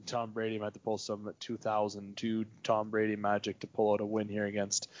 Tom Brady might have to pull some 2002 Tom Brady magic to pull out a win here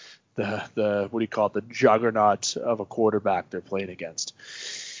against the what do you call it, the juggernaut of a quarterback they're playing against.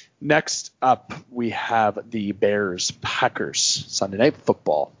 Next up, we have the Bears-Packers Sunday Night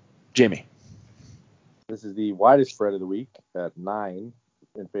Football. Jamie. This is the widest spread of the week at 9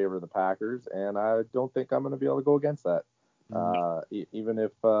 in favor of the Packers, and I don't think I'm going to be able to go against that. Even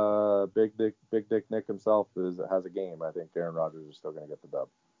if Big Dick Nick himself has a game, I think Aaron Rodgers is still going to get the dub.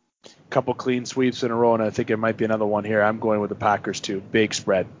 Couple clean sweeps in a row, and I think it might be another one here. I'm going with the Packers too. Big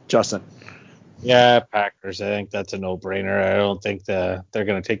spread. Justin. Yeah, Packers. I think that's a no-brainer. I don't think they're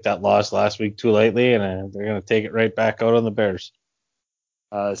going to take that loss last week too lightly, and they're going to take it right back out on the Bears.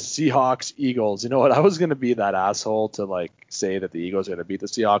 Seahawks, Eagles. You know what? I was going to be that asshole to say that the Eagles are going to beat the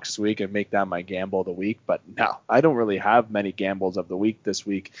Seahawks this week and make that my gamble of the week. But no, I don't really have many gambles of the week this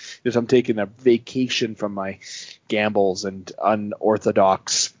week because I'm taking a vacation from my gambles and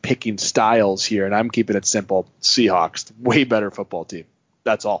unorthodox picking styles here. And I'm keeping it simple. Seahawks, way better football team.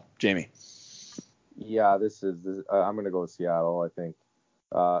 That's all. Jamie. Yeah, I'm going to go with Seattle. I think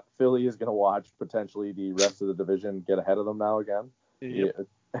Philly is going to watch potentially the rest of the division get ahead of them now again. Yep.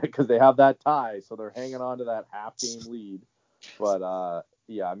 Because they have that tie, so they're hanging on to that half-game lead. But,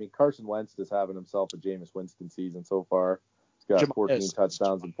 yeah, I mean, Carson Wentz is having himself a Jameis Winston season so far. He's got 14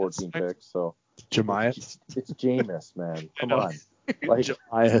 touchdowns and 14 picks. So Jamias. It's Jameis, man. Come on.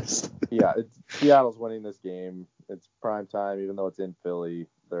 Jamias. Yeah, Seattle's winning this game. It's prime time, even though it's in Philly.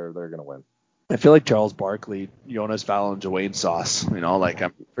 They're going to win. I feel like Charles Barkley, Jonas Valanciunas sauce.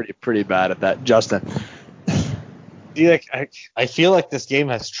 I'm pretty bad at that. Justin. See, like I feel like this game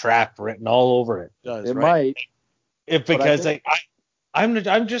has trap written all over it. It might. Because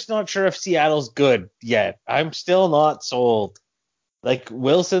I'm just not sure if Seattle's good yet. I'm still not sold. Like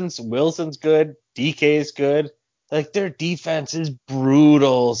Wilson's good, DK's good. Like their defense is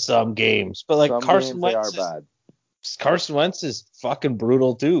brutal some games, but like Some Carson games they Wentz are bad. Carson Wentz is fucking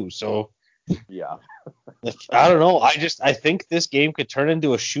brutal too. So Yeah. I don't know. I think this game could turn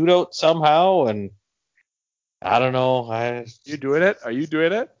into a shootout somehow, and I don't know. You doing it? Are you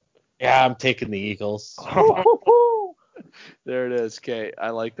doing it? Yeah, I'm taking the Eagles. There it is. Okay,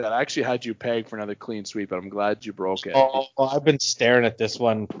 I like that. I actually had you pegged for another clean sweep, but I'm glad you broke it. Oh, I've been staring at this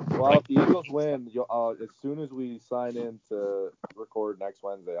one. Well, if the Eagles win, as soon as we sign in to record next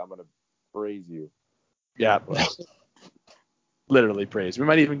Wednesday, I'm gonna praise you. Yeah. Literally praise. We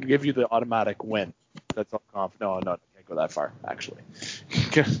might even give you the automatic win. That's all No, can't go that far, actually.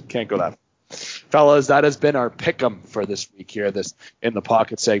 Can't go that far. Fellas, that has been our pick'em for this week here. This In the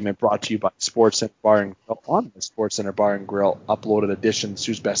Pocket segment brought to you by Sportscenter Bar and Grill on the Sportscenter Bar and Grill uploaded edition,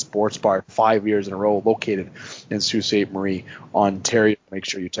 Sault's Best Sports Bar, 5 years in a row, located in Sault Ste. Marie, Ontario. Make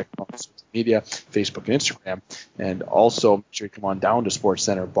sure you check them out on social media, Facebook and Instagram, and also make sure you come on down to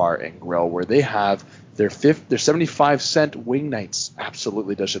Sportscenter Bar and Grill where they have their 75-cent wing nights.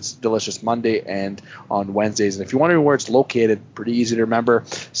 Absolutely delicious Monday and on Wednesdays. And if you're wondering where it's located, pretty easy to remember,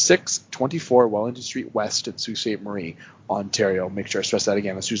 624 Wellington Street West in Sault Ste. Marie, Ontario. Make sure I stress that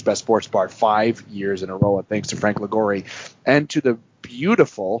again. The Sault's Best Sports Bar, 5 years in a row. And thanks to Frank Ligori and to the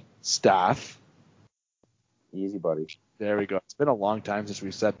beautiful staff. Easy, buddy. There we go. It's been a long time since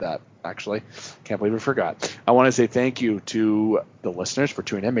we said that, actually. Can't believe we forgot. I want to say thank you to the listeners for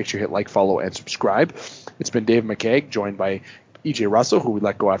tuning in. Make sure you hit like, follow, and subscribe. It's been Dave McKeag, joined by EJ Russell, who we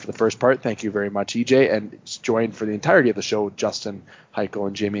let go after the first part. Thank you very much, EJ. And joined for the entirety of the show, Justin Heichel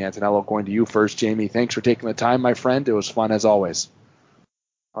and Jamie Antonello. Going to you first, Jamie. Thanks for taking the time, my friend. It was fun as always.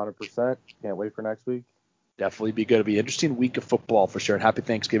 100%. Can't wait for next week. Definitely be good. It'll be an interesting week of football for sure. And happy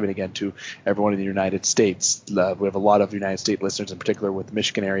Thanksgiving again to everyone in the United States. We have a lot of United States listeners, in particular with the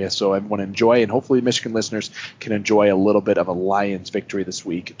Michigan area. So everyone enjoy, and hopefully Michigan listeners can enjoy a little bit of a Lions victory this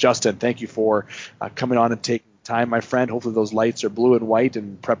week. Justin, thank you for coming on and taking time, my friend. Hopefully those lights are blue and white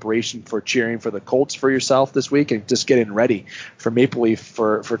in preparation for cheering for the Colts for yourself this week, and just getting ready for Maple Leaf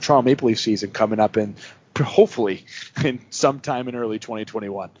for Toronto Maple Leaf season coming up in hopefully in sometime in early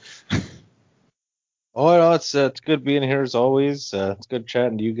 2021. Oh, no, it's good being here as always. It's good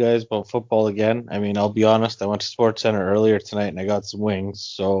chatting to you guys about football again. I mean, I'll be honest, I went to SportsCenter earlier tonight and I got some wings,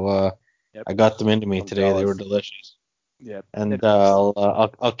 so I got them into me today. They were delicious. Yep. And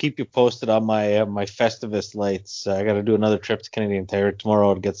I'll keep you posted on my my Festivus lights. I got to do another trip to Canadian Tire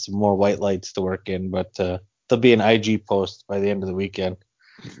tomorrow to get some more white lights to work in, but there'll be an IG post by the end of the weekend.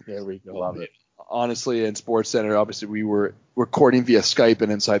 There we go. Love it. Honestly, in SportsCenter, obviously we were recording via Skype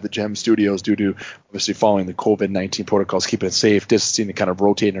and inside the GEM studios due to obviously following the COVID-19 protocols, keeping it safe, distancing, and kind of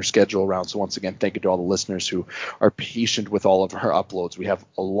rotating our schedule around. So once again, thank you to all the listeners who are patient with all of our uploads. We have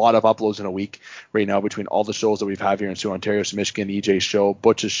a lot of uploads in a week right now between all the shows that we've had here in Sault, Ontario, so Michigan, EJ's show,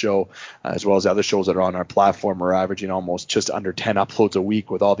 Butch's show, as well as the other shows that are on our platform. We're averaging almost just under 10 uploads a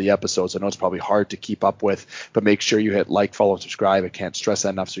week with all the episodes. I know it's probably hard to keep up with, but make sure you hit like, follow, and subscribe. I can't stress that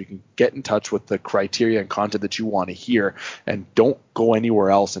enough, so you can get in touch with the criteria and content that you want to hear, and don't go anywhere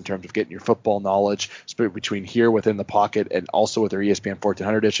else in terms of getting your football knowledge between here within the pocket and also with our ESPN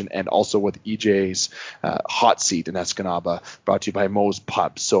 1400 edition and also with EJ's hot seat in Escanaba, brought to you by Moe's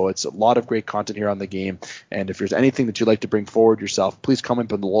Pub. So it's a lot of great content here on the game, and if there's anything that you'd like to bring forward yourself, please comment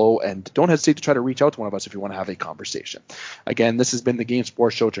below and don't hesitate to try to reach out to one of us if you want to have a conversation. Again, this has been the Game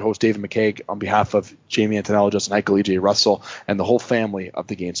Sports Show with your host David McKeag on behalf of Jamie Antonello, Justin Heichel, EJ Russell, and the whole family of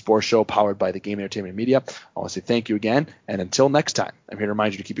the Game Sports Show powered by the Game Entertainment Media. I want to say thank you again, and until next time, I'm here to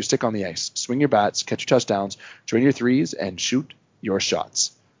remind you to keep your stick on the ice, swing your bats, catch your touchdowns, join your threes, and shoot your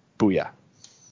shots. Booyah.